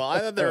go over that well. I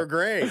thought they were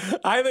great.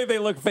 I think they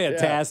look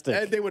fantastic.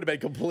 Yeah. And they would have been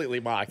completely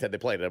mocked had they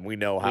played them. We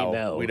know how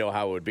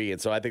it would be.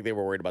 And so I think they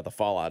were worried about the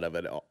fallout of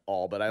it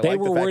all. But they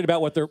were worried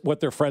about what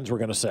their friends were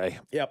going to say.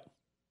 Yep.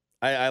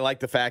 I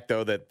like the fact,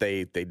 though, that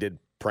they did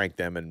prank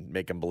them and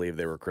make them believe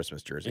they were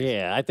Christmas jerseys.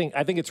 Yeah, I think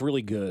it's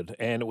really good,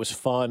 and it was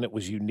fun. It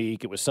was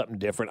unique. It was something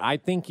different. I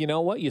think, you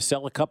know what? You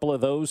sell a couple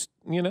of those,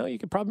 you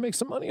could probably make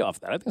some money off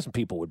that. I think some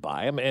people would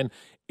buy them, and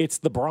it's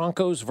the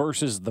Broncos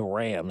versus the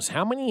Rams.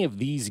 How many of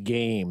these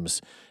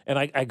games, and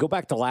I go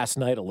back to last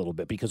night a little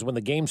bit, because when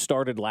the game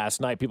started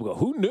last night, people go,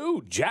 who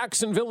knew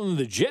Jacksonville and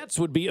the Jets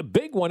would be a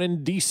big one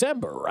in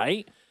December,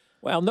 right?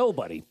 Well,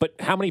 nobody. But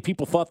how many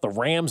people thought the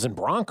Rams and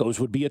Broncos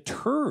would be a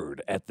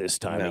turd at this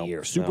time of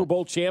year? Super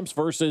Bowl champs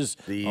versus,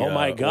 oh,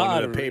 my God.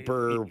 One of the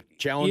paper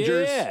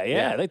challengers.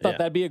 Yeah. They thought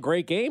that'd be a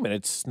great game, and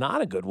it's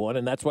not a good one,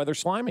 and that's why they're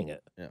sliming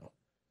it. Yeah.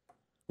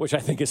 Which I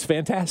think is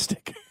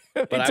fantastic.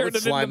 But I would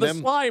slime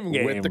them slime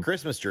game with the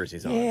Christmas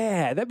jerseys on.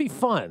 Yeah, that'd be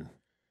fun.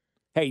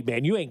 Hey,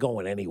 man, you ain't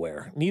going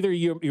anywhere. Neither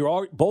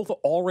you're both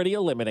already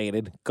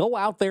eliminated. Go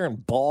out there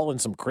and ball in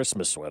some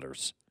Christmas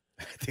sweaters.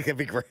 I think that'd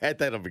be great.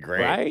 That'd be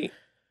great. Right?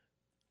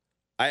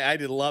 I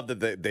did love that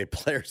the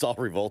players all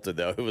revolted,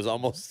 though. It was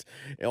almost.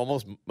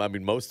 I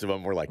mean, most of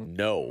them were like,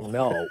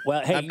 "No."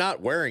 Well, hey, I'm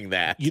not wearing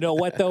that. You know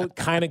what, though?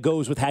 Kind of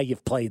goes with how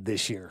you've played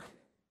this year.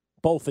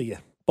 Both of you.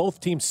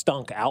 Both teams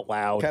stunk out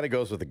loud. Kind of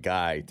goes with the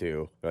guy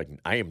too. Like,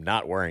 I am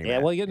not wearing that. Yeah,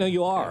 well,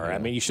 you are. Yeah. I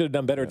mean, you should have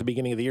done better at the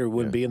beginning of the year. We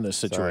wouldn't be in this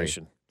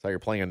situation. So you're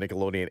playing on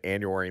Nickelodeon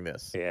and you're wearing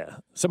this. Yeah.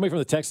 Somebody from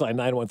the text line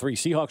 913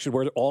 Seahawks should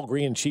wear all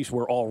green and Chiefs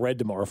wear all red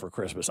tomorrow for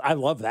Christmas. I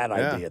love that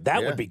idea.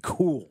 That would be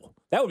cool.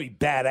 That would be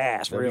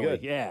badass. That'd really. Be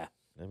good. Yeah.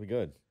 That'd be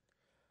good.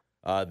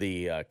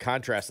 The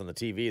contrast on the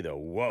TV, though.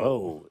 Whoa.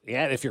 Oh,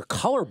 yeah. If you're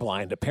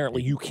colorblind,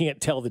 apparently you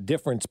can't tell the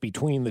difference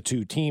between the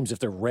two teams if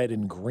they're red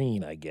and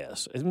green, I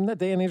guess. Isn't that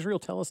Dan Israel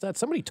tell us that?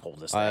 Somebody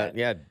told us that.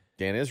 Yeah,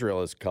 Dan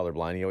Israel is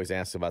colorblind. He always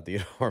asks about the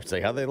uniforms.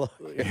 Like, how they look.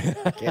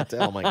 I can't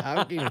tell. I'm like,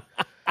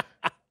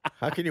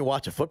 how can you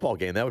watch a football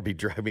game? That would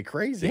drive me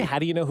crazy. Yeah, how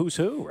do you know who's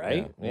who,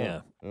 right?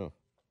 Yeah.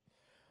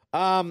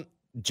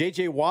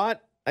 J.J.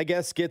 Watt, I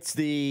guess, gets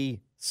the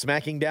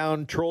Smacking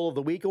Down Troll of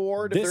the Week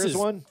award, if there is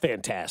one.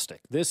 Fantastic.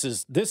 This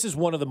is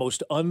one of the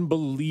most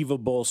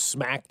unbelievable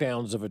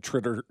smackdowns of a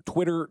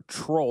Twitter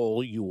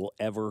troll you will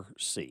ever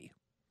see.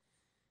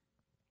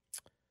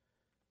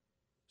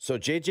 So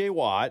J.J.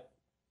 Watt,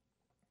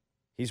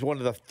 he's one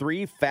of the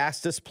 3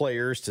 fastest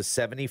players to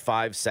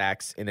 75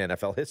 sacks in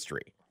NFL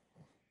history.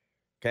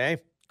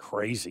 Okay?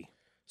 Crazy.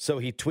 So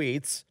he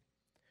tweets,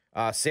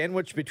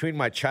 sandwiched between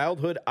my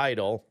childhood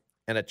idol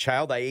and a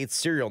child I ate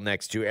cereal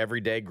next to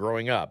every day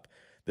growing up.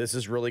 This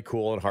is really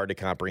cool and hard to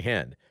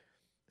comprehend.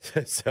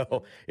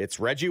 So it's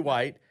Reggie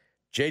White,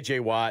 J.J.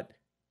 Watt,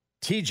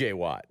 T.J.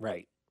 Watt.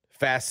 Right.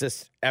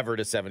 Fastest ever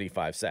to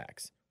 75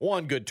 sacks.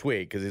 One good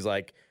tweet because he's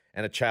like,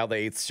 and a child I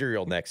ate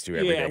cereal next to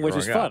every day which growing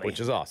is up, funny. which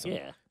is awesome.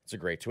 Yeah. It's a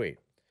great tweet.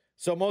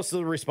 So most of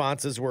the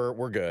responses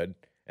were good.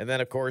 And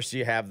then, of course,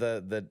 you have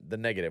the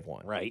negative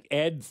one. Right.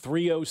 Ed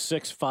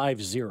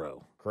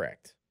 30650.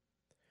 Correct.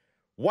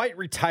 White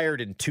retired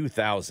in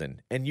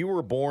 2000, and you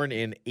were born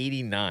in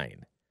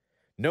 89.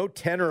 No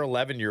 10 or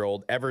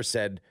 11-year-old ever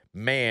said,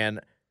 man,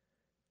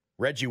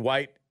 Reggie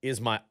White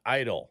is my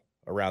idol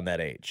around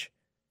that age.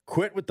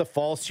 Quit with the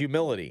false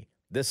humility.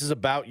 This is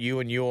about you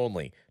and you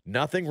only.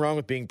 Nothing wrong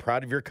with being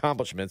proud of your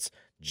accomplishments.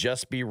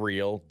 Just be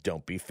real.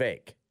 Don't be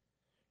fake.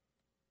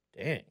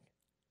 Dang.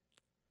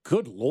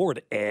 Good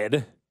Lord,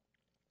 Ed.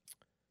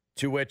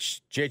 To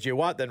which J.J.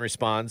 Watt then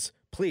responds,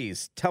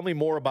 please tell me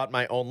more about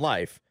my own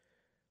life,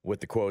 with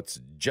the quotes,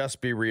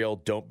 just be real,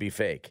 don't be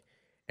fake.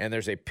 And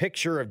there's a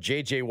picture of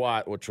J.J.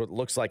 Watt, which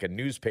looks like a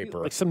newspaper.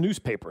 Like some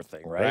newspaper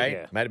thing, right?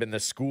 Yeah. Might have been the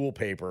school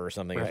paper or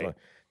something. Right.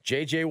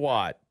 J.J.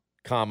 Watt,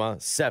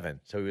 7.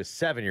 So he was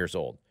 7 years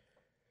old.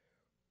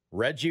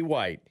 Reggie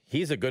White,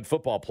 he's a good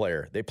football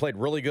player. They played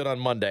really good on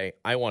Monday.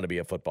 I want to be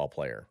a football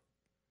player.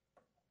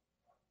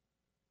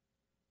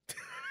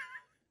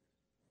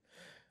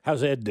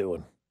 How's Ed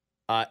doing?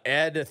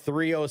 Ed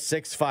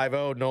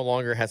 30650 no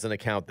longer has an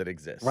account that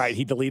exists. Right,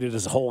 he deleted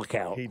his whole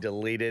account. He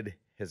deleted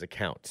his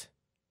account.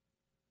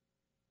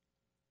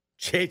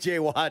 J.J.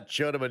 Watt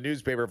showed him a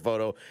newspaper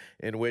photo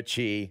in which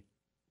he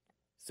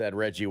said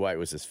Reggie White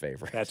was his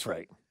favorite. That's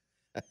right.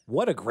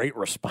 What a great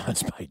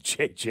response by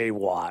J.J.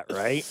 Watt,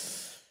 right?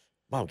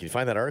 Mom, can you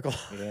find that article?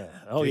 Yeah.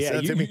 Oh, yeah.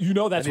 You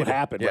know that's what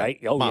happened, right?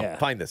 Oh, Mom, yeah.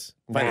 find this.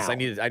 Find this.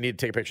 I need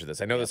to take a picture of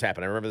this. I know this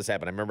happened. I remember this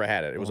happened. I remember I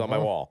had it. It was on my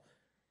wall.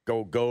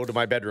 Go to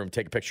my bedroom,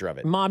 take a picture of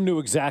it. Mom knew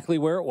exactly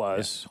where it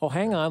was. Oh,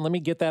 hang on. Let me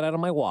get that out of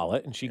my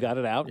wallet. And she got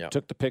it out,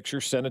 took the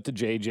picture, sent it to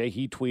JJ.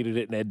 He tweeted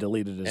it, and Ed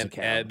deleted his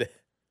account. Ed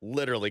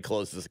literally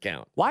closed his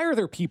account. Why are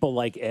there people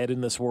like Ed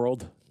in this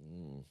world?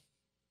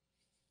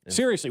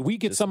 Seriously, we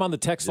get some on the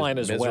text line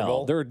as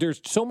well.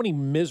 There's so many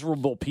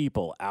miserable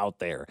people out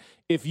there.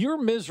 If you're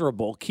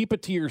miserable, keep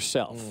it to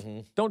yourself.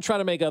 Don't try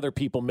to make other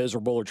people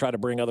miserable or try to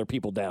bring other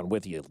people down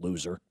with you,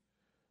 loser.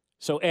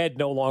 So Ed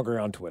no longer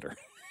on Twitter.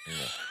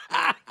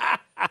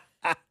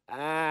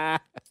 I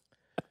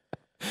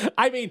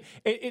mean,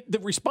 the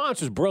response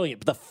was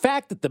brilliant, but the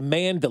fact that the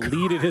man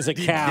deleted his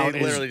account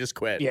he literally just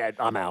quit. Yeah,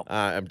 I'm out.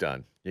 I'm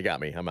done. You got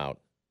me. I'm out.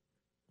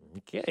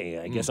 Okay,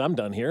 I guess I'm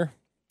done here.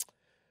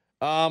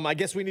 I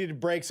guess we need a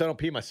break so I don't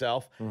pee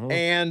myself.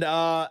 And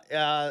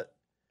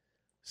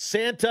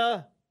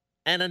Santa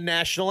and a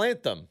national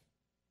anthem.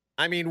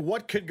 I mean,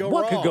 what could go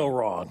wrong? What could go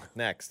wrong?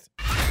 Next.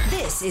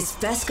 This is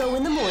Fesco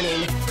in the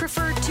Morning,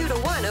 preferred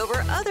 2-to-1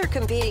 over other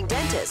competing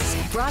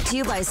dentists. Brought to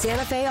you by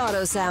Santa Fe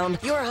Auto Sound,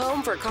 your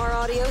home for car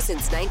audio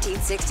since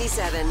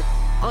 1967.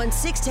 On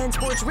 610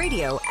 Sports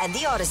Radio and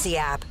the Odyssey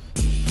app.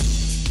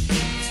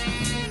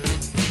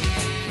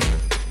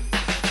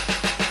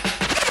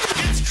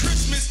 It's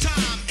Christmas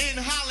time in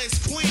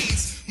Hollis,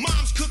 Queens.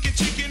 Mom's cooking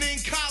chicken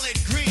and collard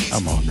greens.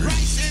 I'm hungry.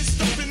 Rice and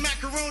stuffing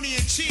macaroni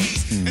and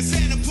cheese. And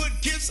Santa put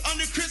gifts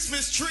under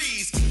Christmas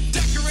trees.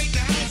 Decorate the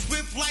house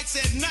with lights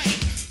at night.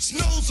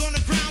 Snow's on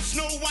the ground,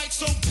 Snow White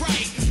so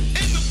bright.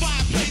 In the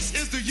fireplace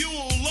is the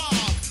Yule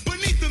log.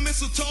 Beneath the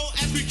mistletoe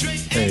as we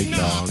drink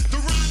eggnog. The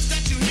rhymes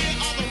that you hear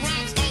are the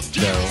rhymes of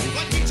carols.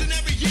 Like each and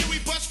every year we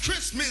bust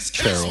Christmas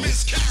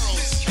carols.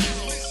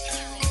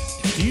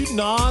 Do you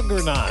nog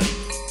or not?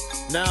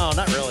 No,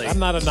 not really. I'm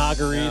not a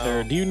nogger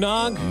either. Do you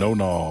nog? No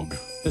nog.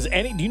 Do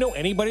you know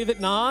anybody that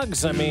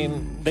nogs? I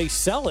mean, they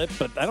sell it,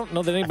 but I don't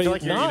know that anybody I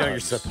feel like nogs. you're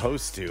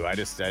supposed to. I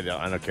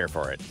don't care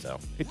for it. So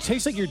it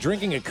tastes like you're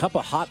drinking a cup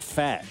of hot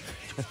fat.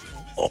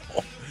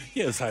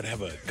 Yes, I'd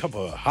have a cup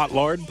of hot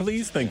lard,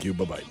 please. Thank you.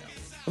 Bye-bye now.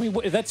 I mean,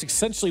 that's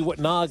essentially what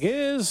nog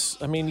is.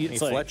 I mean,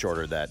 it's like Fletch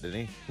ordered that,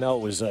 didn't he? No,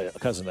 it was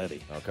Cousin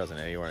Eddie. Oh, Cousin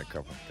Eddie, you weren't a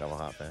cup of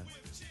hot fat.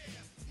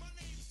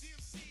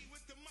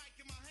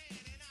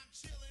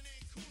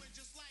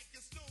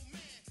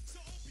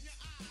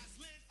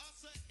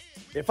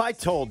 If I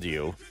told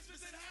you,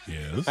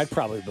 yes, I'd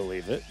probably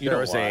believe it.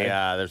 There's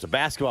a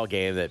basketball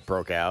game that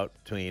broke out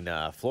between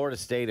Florida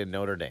State and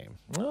Notre Dame.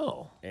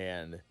 Oh,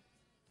 and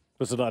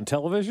was it on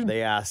television?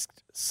 They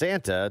asked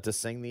Santa to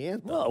sing the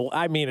anthem. Well,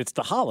 I mean, it's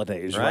the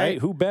holidays, right?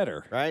 Who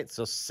better? Right.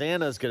 So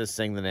Santa's going to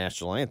sing the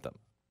national anthem.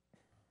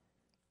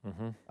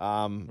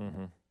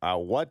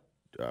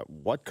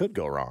 What could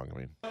go wrong? I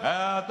mean,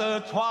 at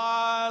the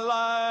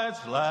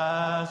twilight's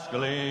last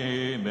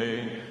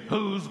gleaming,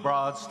 whose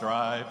broad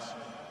stripes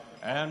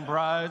and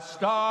bright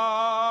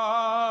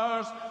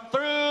stars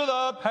through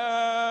the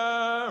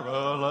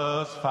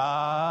perilous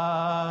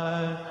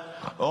fight,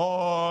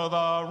 o'er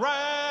the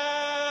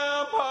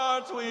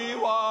ramparts we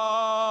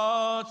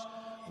watched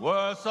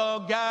were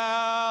so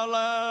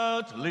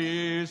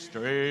gallantly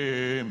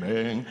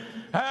streaming,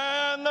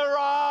 and the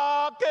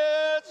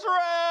rocket's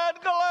red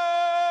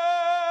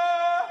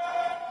glare,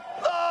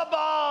 the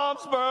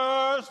bombs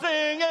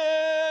bursting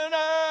in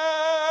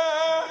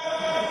air,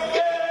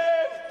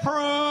 gave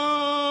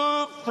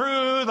proof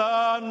through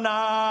the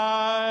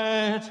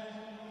night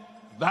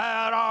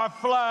that our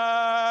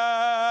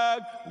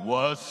flag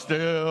was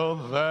still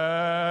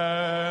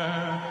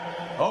there.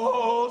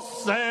 Oh,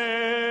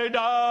 say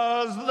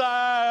does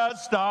that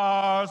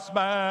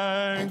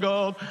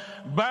star-spangled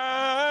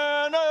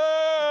banner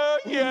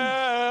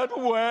yet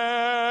wave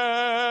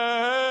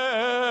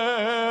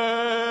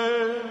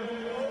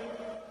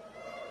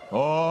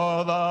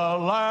o'er the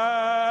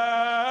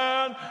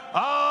land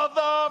of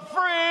the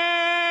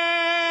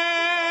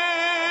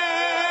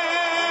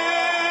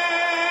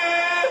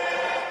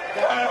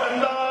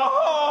and the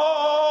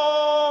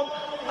home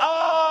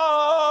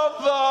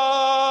of the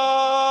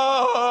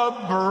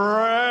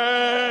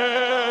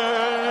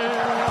brave.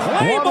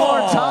 Play One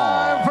ball. more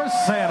time for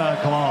Santa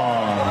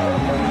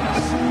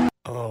Claus.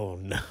 oh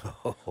no!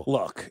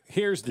 Look,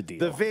 here's the deal.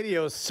 The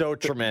video is so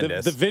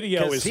tremendous. The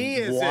video 'Cause is he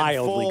is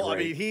wildly in full,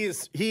 great. I mean,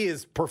 he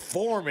is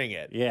performing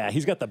it. Yeah,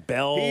 he's got the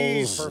bells.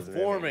 He's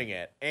performing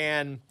it,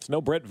 and it's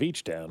no Brett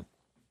Veach down.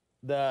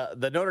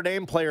 The Notre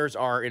Dame players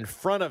are in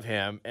front of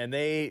him, and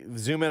they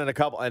zoom in on a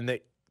couple, and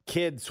the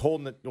kid's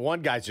holding it.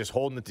 One guy's just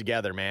holding it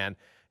together, man.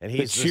 And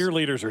he's The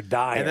cheerleaders are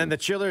dying. And then the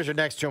cheerleaders are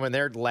next to him, and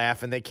they're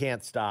laughing. They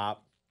can't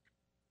stop.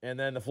 And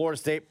then the Florida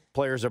State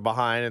players are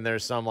behind, and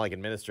there's some like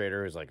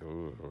administrator who's like,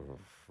 ooh,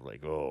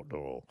 like, oh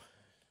no.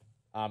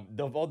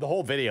 The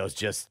whole video is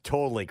just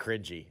totally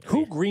cringy.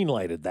 Who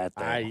greenlighted that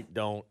thing? I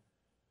don't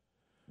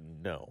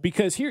know.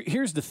 Because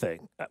here's the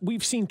thing.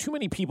 We've seen too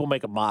many people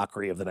make a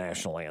mockery of the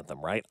national anthem,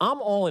 right?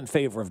 I'm all in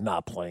favor of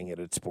not playing it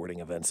at sporting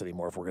events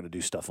anymore if we're going to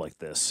do stuff like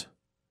this.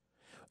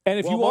 And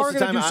if Well, you most are of the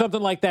going to time do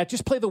something like that,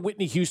 just play the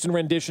Whitney Houston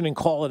rendition and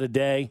call it a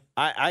day.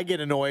 I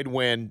get annoyed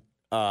when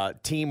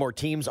team or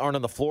teams aren't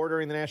on the floor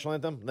during the national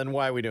anthem, then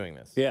why are we doing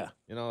this? Yeah.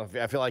 You know,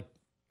 I feel like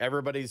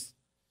everybody's.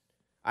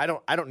 I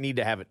don't need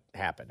to have it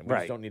happen. We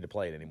just don't need to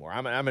play it anymore.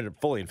 I'm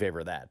fully in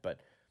favor of that, but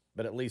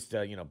at least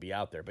be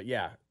out there. But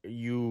yeah,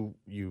 you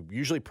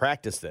usually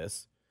practice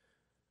this.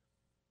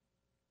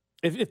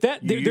 If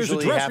there's a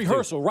dress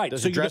rehearsal, right?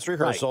 There's a dress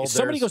rehearsal. Right. If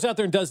somebody goes out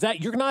there and does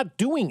that, you're not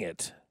doing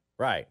it.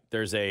 Right.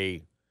 There's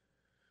a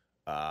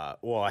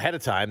ahead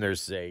of time.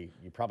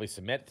 You probably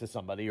submit to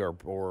somebody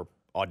or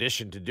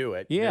audition to do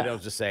it. Yeah. They'll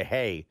just say,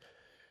 hey.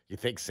 You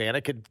think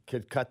Santa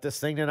could cut this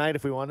thing tonight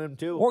if we wanted him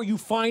to? Or you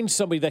find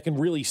somebody that can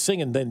really sing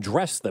and then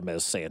dress them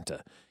as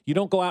Santa. You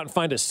don't go out and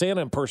find a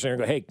Santa impersonator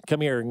and go, hey,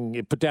 come here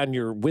and put down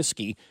your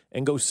whiskey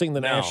and go sing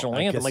the national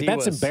anthem. Like,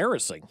 that's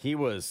embarrassing. He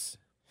was,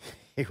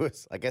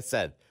 like I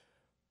said,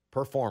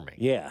 performing.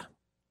 Yeah.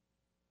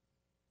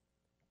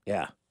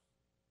 Yeah.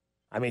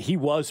 I mean, he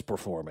was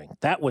performing.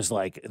 That was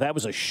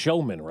a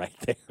showman right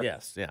there.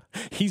 Yes, yeah.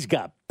 He's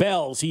got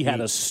bells. He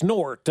had a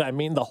snort. I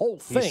mean, the whole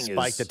thing He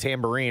spiked the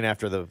tambourine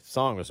after the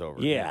song was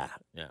over. Yeah.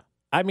 Yeah.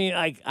 I mean,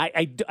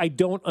 I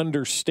don't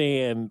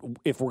understand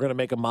if we're going to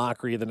make a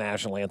mockery of the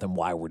national anthem,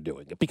 why we're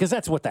doing it. Because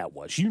that's what that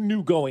was. You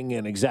knew going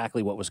in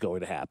exactly what was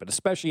going to happen,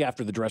 especially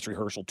after the dress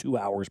rehearsal 2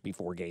 hours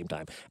before game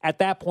time. At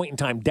that point in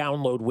time,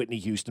 download Whitney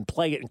Houston,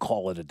 play it, and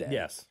call it a day.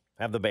 Yes.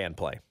 Have the band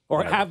play.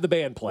 Or have the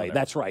band play. Whatever.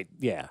 That's right.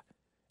 Yeah.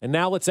 And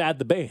now let's add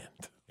the band.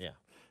 Yeah.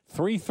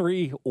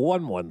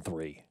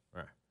 33113.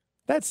 Right.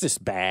 That's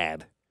just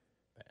bad.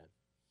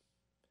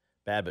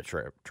 Bad, but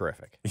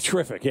terrific.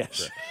 Terrific,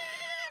 yes.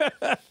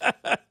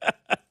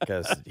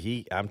 Because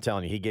I'm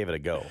telling you, he gave it a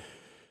go.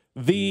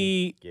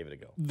 Gave it a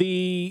go.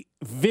 The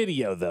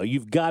video, though,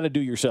 you've got to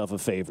do yourself a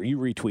favor. You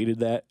retweeted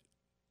that?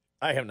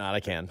 I have not. I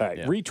can. All right,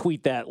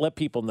 retweet that. Let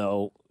people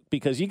know,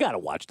 because you got to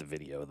watch the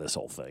video of this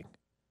whole thing.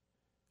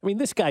 I mean,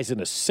 this guy's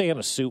in a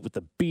Santa suit with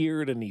the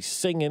beard, and he's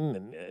singing,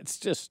 and it's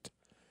just,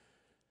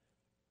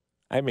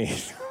 I mean,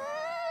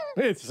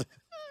 it's.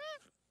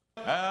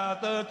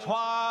 At the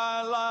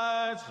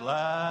twilight's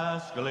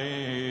last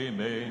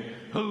gleaming,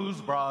 whose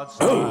broad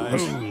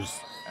stripes.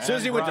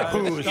 Susie went to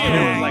who's.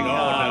 I was like,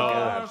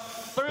 oh,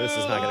 no. This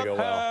is not going to go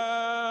well.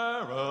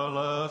 Oh,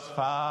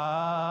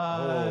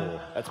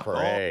 that's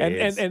parade.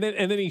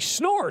 And then he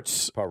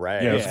snorts.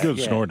 Parade. Yeah, it's a good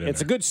snort.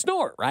 It's a good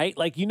snort, right?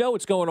 Like,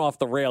 it's going off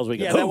the rails.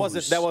 That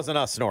wasn't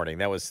us snorting.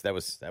 That was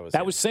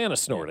Santa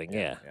snorting.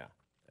 Yeah.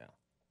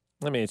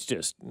 I mean, it's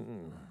just.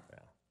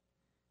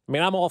 I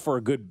mean, I'm all for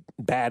a good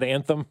bad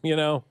anthem,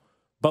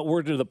 but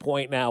we're to the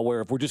point now where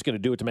if we're just going to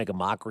do it to make a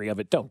mockery of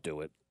it, don't do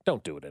it.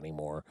 Don't do it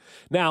anymore.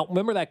 Now,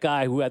 remember that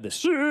guy who had the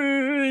 "See,"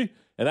 and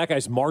that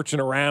guy's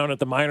marching around at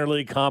the minor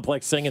league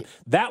complex singing?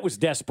 That was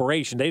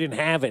desperation. They didn't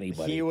have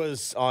anybody. He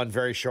was on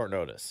very short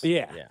notice.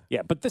 Yeah.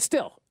 But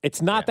still, it's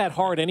not that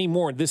hard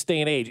anymore in this day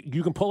and age.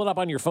 You can pull it up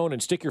on your phone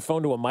and stick your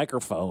phone to a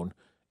microphone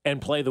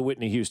and play the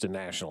Whitney Houston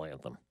national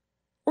anthem.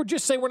 Or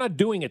just say we're not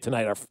doing it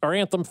tonight. Our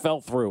anthem fell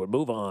through and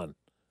move on.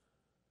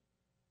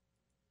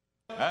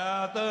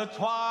 At the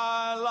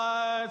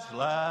twilight's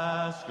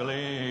last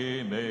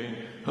gleaming,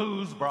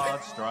 whose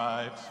broad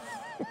stripes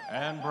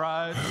and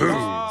bright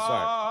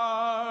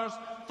stars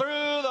through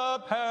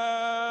the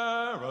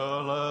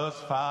perilous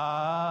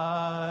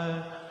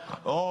fight.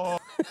 Oh,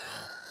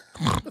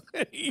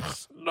 he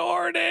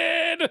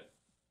snorted.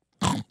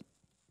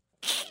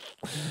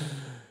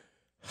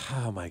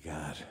 Oh my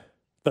God,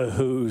 the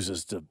Who's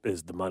is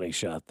the money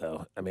shot,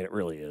 though. I mean, it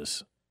really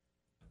is.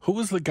 Who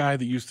was the guy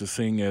that used to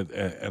sing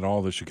at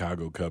all the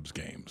Chicago Cubs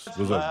games?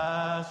 Was it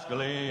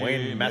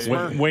Wayne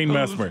Messmer? Wayne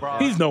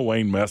Messmer. He's no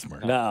Wayne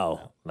Messmer.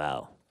 No.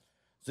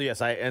 So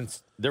yes,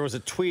 there was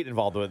a tweet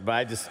involved with it,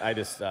 but I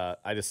just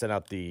sent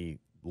out the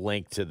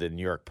link to the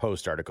New York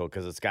Post article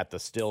because it's got the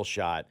still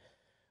shot.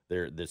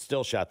 The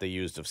still shot they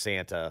used of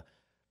Santa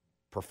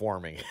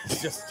performing.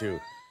 It's just too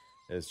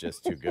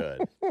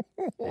good.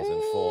 He's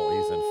in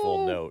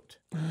full note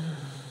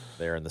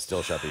there in the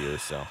still shot they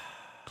used. So.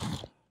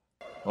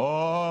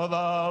 Oh,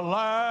 the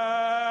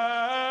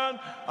land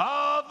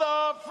of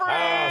the free.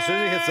 Oh, as soon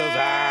as he hits those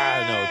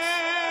notes.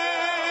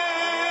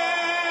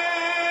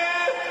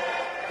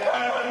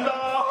 And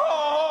the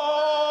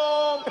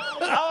home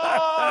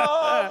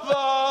of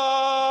the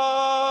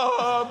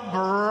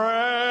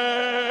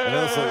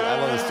brave. I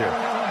love this too.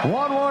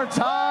 One more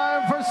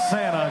time for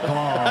Santa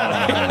Claus.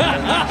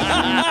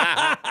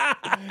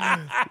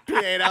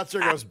 PA announcer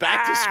goes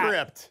back to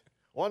script.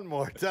 One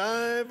more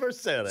time for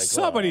Santa Claus.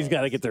 Somebody's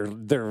got to get their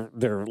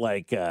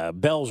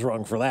bells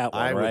rung for that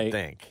one, I right? would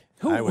think.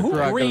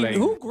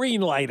 Who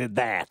green lighted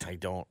that? I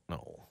don't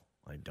know.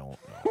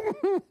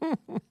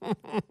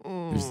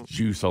 There's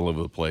juice all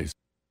over the place.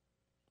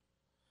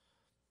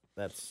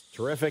 That's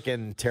terrific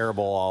and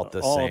terrible all at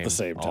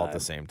the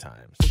same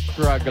time.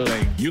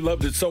 Struggling. You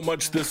loved it so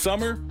much this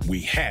summer,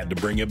 we had to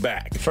bring it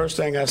back. First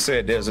thing I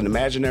said, there's an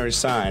imaginary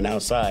sign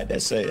outside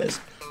that says,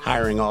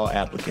 hiring all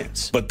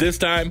applicants. But this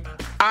time,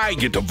 I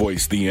get to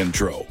voice the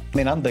intro. I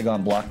mean, I'm big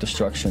on block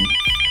destruction.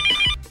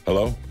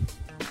 Hello?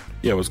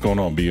 Yeah, what's going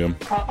on, BM?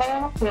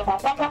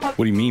 What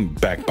do you mean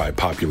backed by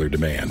popular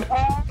demand?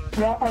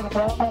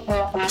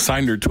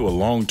 Signed her to a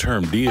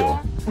long-term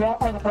deal.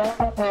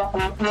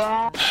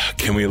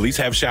 Can we at least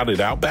have Shout It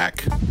Out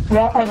back?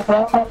 All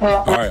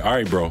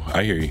right, bro.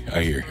 I hear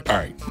you. All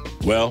right.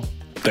 Well,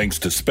 thanks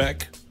to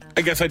Spec,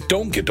 I guess I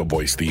don't get to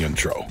voice the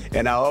intro.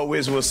 And I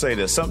always will say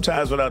this,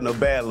 sometimes without no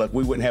bad luck,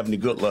 we wouldn't have any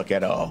good luck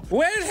at all.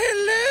 Well,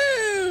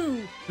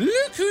 hello!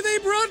 Look who they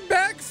brought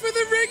back for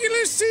the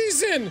regular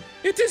season!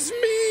 It is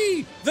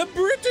me, the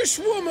British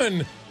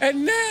woman!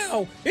 And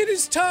now it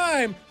is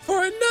time for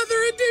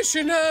another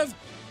edition of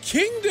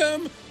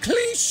Kingdom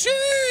Cliches!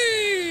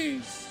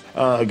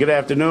 Good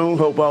afternoon.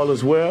 Hope all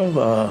is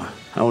well.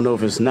 I don't know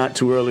if it's not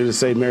too early to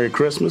say Merry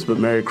Christmas, but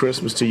Merry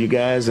Christmas to you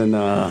guys, and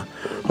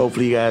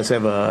hopefully you guys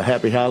have a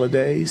happy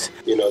holidays.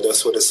 You know,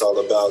 that's what it's all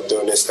about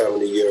during this time of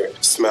the year.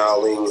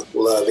 Smiling,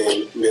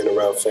 loving, being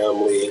around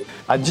family.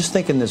 I just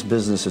think in this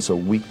business it's a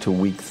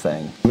week-to-week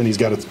thing. I mean, he's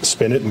got to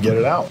spin it and get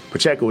it out.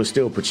 Pacheco is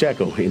still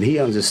Pacheco, and he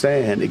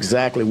understands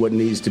exactly what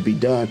needs to be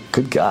done.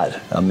 Good God.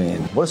 I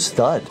mean, what a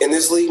stud. In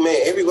this league, man,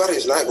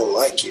 everybody's not going to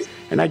like you.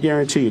 And I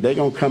guarantee you, they're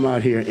going to come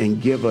out here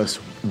and give us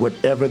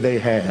whatever they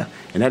have,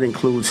 and that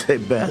includes their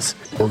best.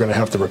 We're going to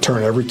have to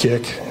return every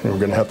kick, and we're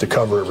going to have to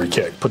cover every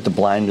kick. Put the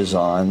blinders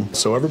on.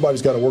 So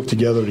everybody's got to work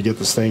together to get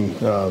this thing,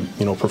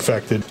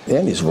 perfected.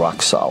 And he's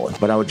rock solid.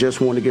 But I would just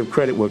want to give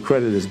credit where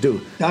credit is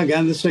due.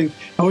 Doggone this thing,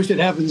 I wish it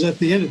happens at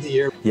the end of the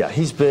year. Yeah,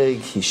 he's big,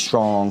 he's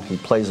strong, he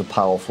plays a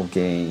powerful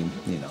game.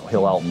 You know,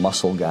 he'll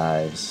out-muscle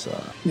guys.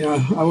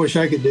 I wish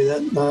I could do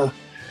that.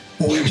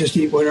 And just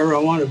eat whatever I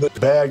wanted. But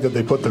the bag that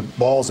they put the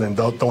balls in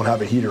don't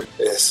have a heater.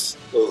 Yes.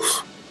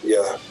 Oof.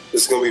 Yeah.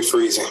 It's going to be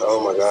freezing.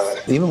 Oh, my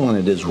God. Even when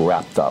it is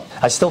wrapped up,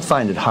 I still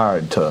find it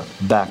hard to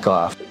back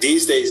off.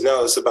 These days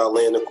now, it's about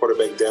laying the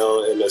quarterback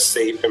down in a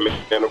safe and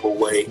manageable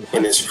way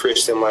in this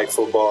Christian-like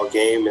football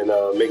game and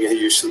making sure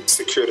you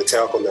secure the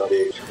tackle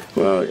nowadays.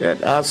 Well,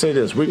 I'll say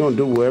this. We're going to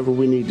do whatever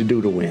we need to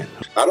do to win.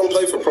 I don't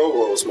play for Pro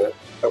Bowls, man.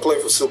 I play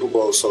for Super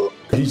Bowls, so.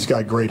 He's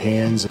got great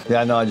hands.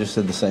 Yeah, I know. I just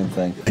did the same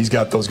thing. He's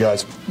got those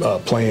guys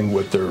playing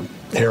with their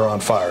hair on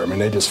fire. I mean,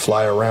 they just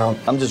fly around.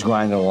 I'm just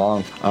grinding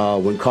along.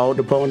 When called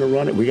upon to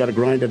run it, we got to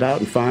grind it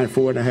out and find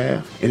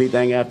 4.5.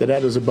 Anything after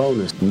that is a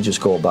bonus. We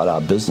just go about our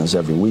business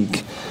every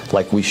week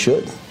like we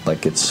should.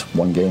 Like it's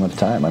one game at a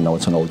time. I know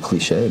it's an old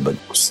cliche, but.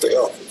 Stay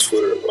off of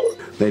Twitter, bro.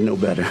 They know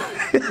better.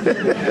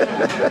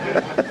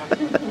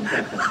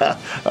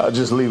 I'll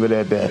just leave it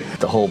at that.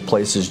 The whole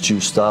place is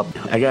juiced up.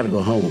 I got to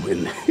go home,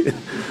 and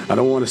I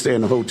don't want to stay in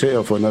the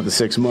hotel for another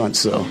 6 months,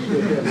 so.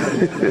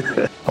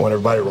 I want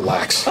everybody to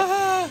relax.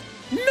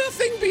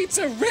 Nothing beats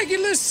a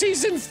regular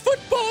season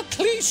football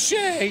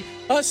cliche,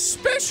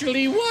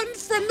 especially one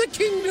from the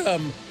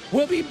Kingdom.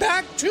 We'll be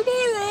back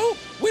tomorrow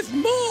with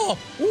more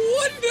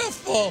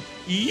wonderful,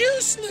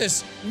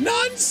 useless,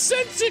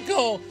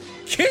 nonsensical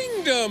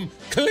Kingdom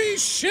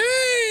cliches.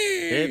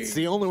 It's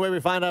the only way we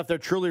find out if they're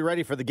truly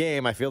ready for the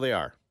game. I feel they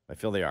are.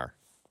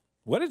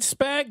 What did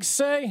Spags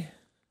say?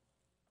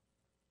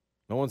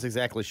 No one's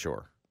exactly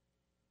sure.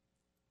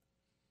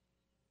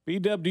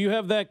 B-Dub, do you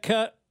have that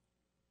cut?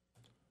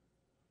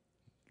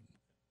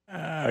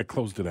 I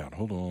closed it out.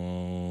 Hold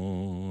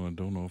on. I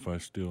don't know if I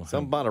still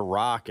Something about a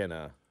rock and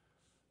a...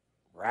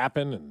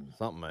 Rapping and...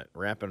 Something,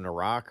 rapping a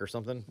rock or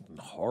something.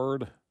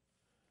 Hard.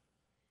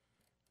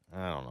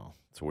 I don't know.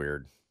 It's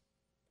weird.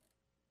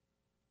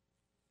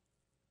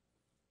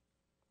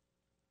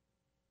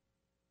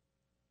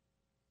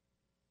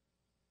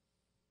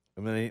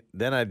 And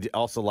then I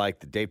also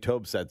liked that Dave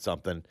Tobe said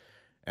something,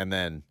 and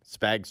then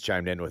Spags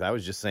chimed in with, I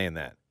was just saying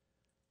that.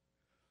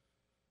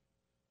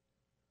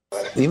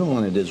 Even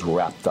when it is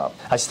wrapped up,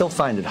 I still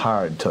find it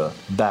hard to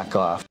back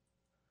off.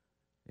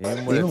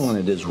 Even when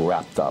it is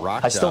wrapped up,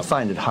 I still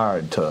find it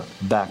hard to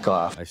back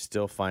off. I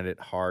still find it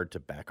hard to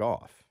back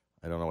off.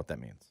 I don't know what that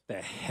means. The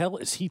hell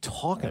is he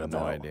talking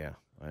about? I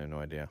have no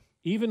idea.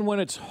 Even when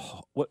it's...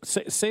 What?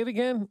 Say it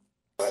again?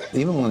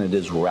 Even when it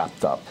is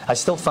wrapped up, I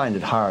still find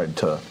it hard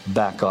to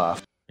back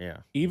off. Yeah.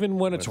 Even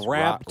when it's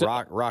wrapped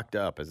up. Rocked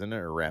up, isn't it?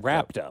 Or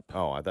wrapped up?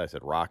 Oh, I thought I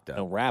said rocked up.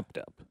 No, wrapped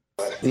up.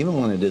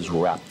 Even when it is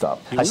wrapped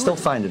up, I still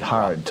find it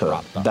hard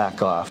to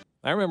back off.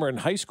 I remember in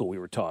high school we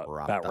were taught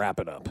about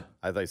wrapping up.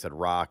 I thought you said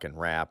rock and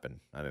rap, and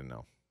I didn't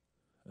know.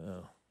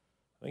 Oh.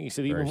 I think you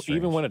said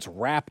even when it's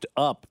wrapped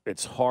up,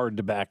 it's hard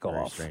to back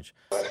off. Strange.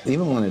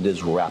 Even when it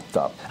is wrapped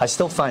up, I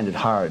still find it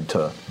hard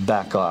to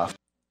back off.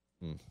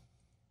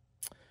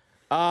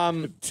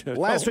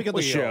 Last week of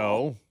the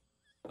show,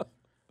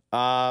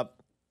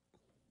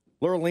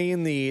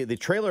 Lurleen, the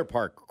trailer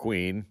park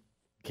queen,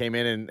 came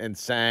in and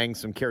sang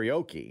some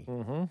karaoke.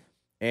 Mm-hmm.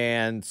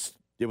 And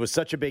it was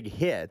such a big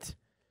hit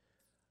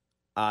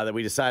that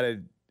we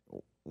decided,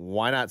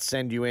 why not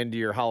send you into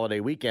your holiday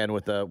weekend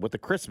with a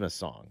Christmas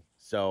song?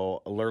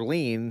 So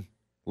Lurleen,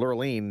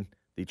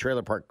 the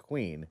trailer park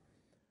queen,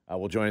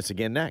 will join us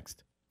again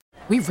next.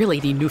 We really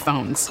need new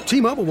phones.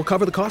 T-Mobile will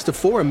cover the cost of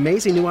 4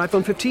 amazing new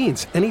iPhone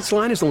 15s, and each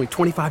line is only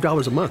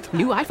 $25 a month.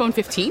 New iPhone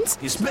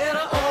 15s? It's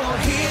better over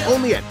here.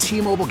 Only at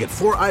T-Mobile, get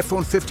 4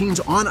 iPhone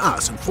 15s on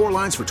us and 4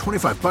 lines for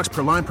 $25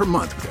 per line per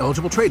month with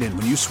eligible trade-in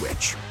when you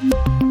switch.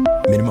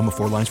 Minimum of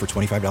 4 lines for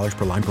 $25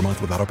 per line per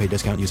month with autopay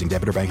discount using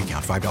debit or bank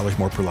account. $5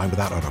 more per line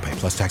without autopay,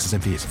 plus taxes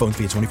and fees. Phone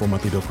fee at 24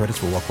 monthly bill credits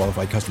for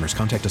well-qualified customers.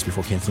 Contact us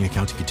before canceling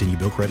account to continue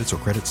bill credits or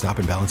credit stop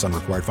and balance on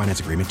required finance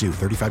agreement due.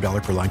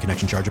 $35 per line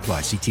connection charge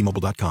applies. See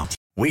T-Mobile.com.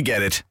 We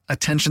get it.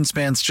 Attention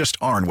spans just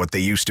aren't what they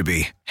used to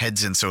be.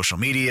 Heads in social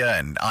media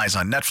and eyes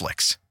on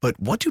Netflix. But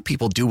what do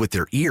people do with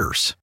their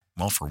ears?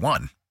 Well, for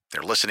one,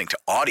 they're listening to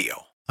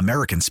audio.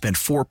 Americans spend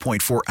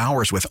 4.4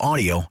 hours with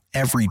audio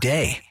every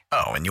day.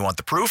 Oh, and you want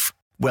the proof?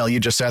 Well,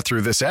 you just sat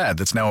through this ad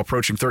that's now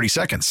approaching 30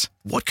 seconds.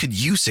 What could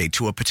you say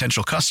to a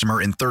potential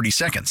customer in 30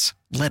 seconds?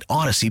 Let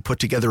Odyssey put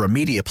together a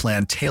media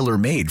plan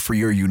tailor-made for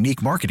your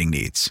unique marketing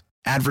needs.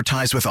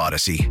 Advertise with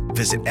Odyssey.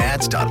 Visit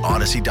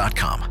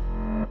ads.odyssey.com.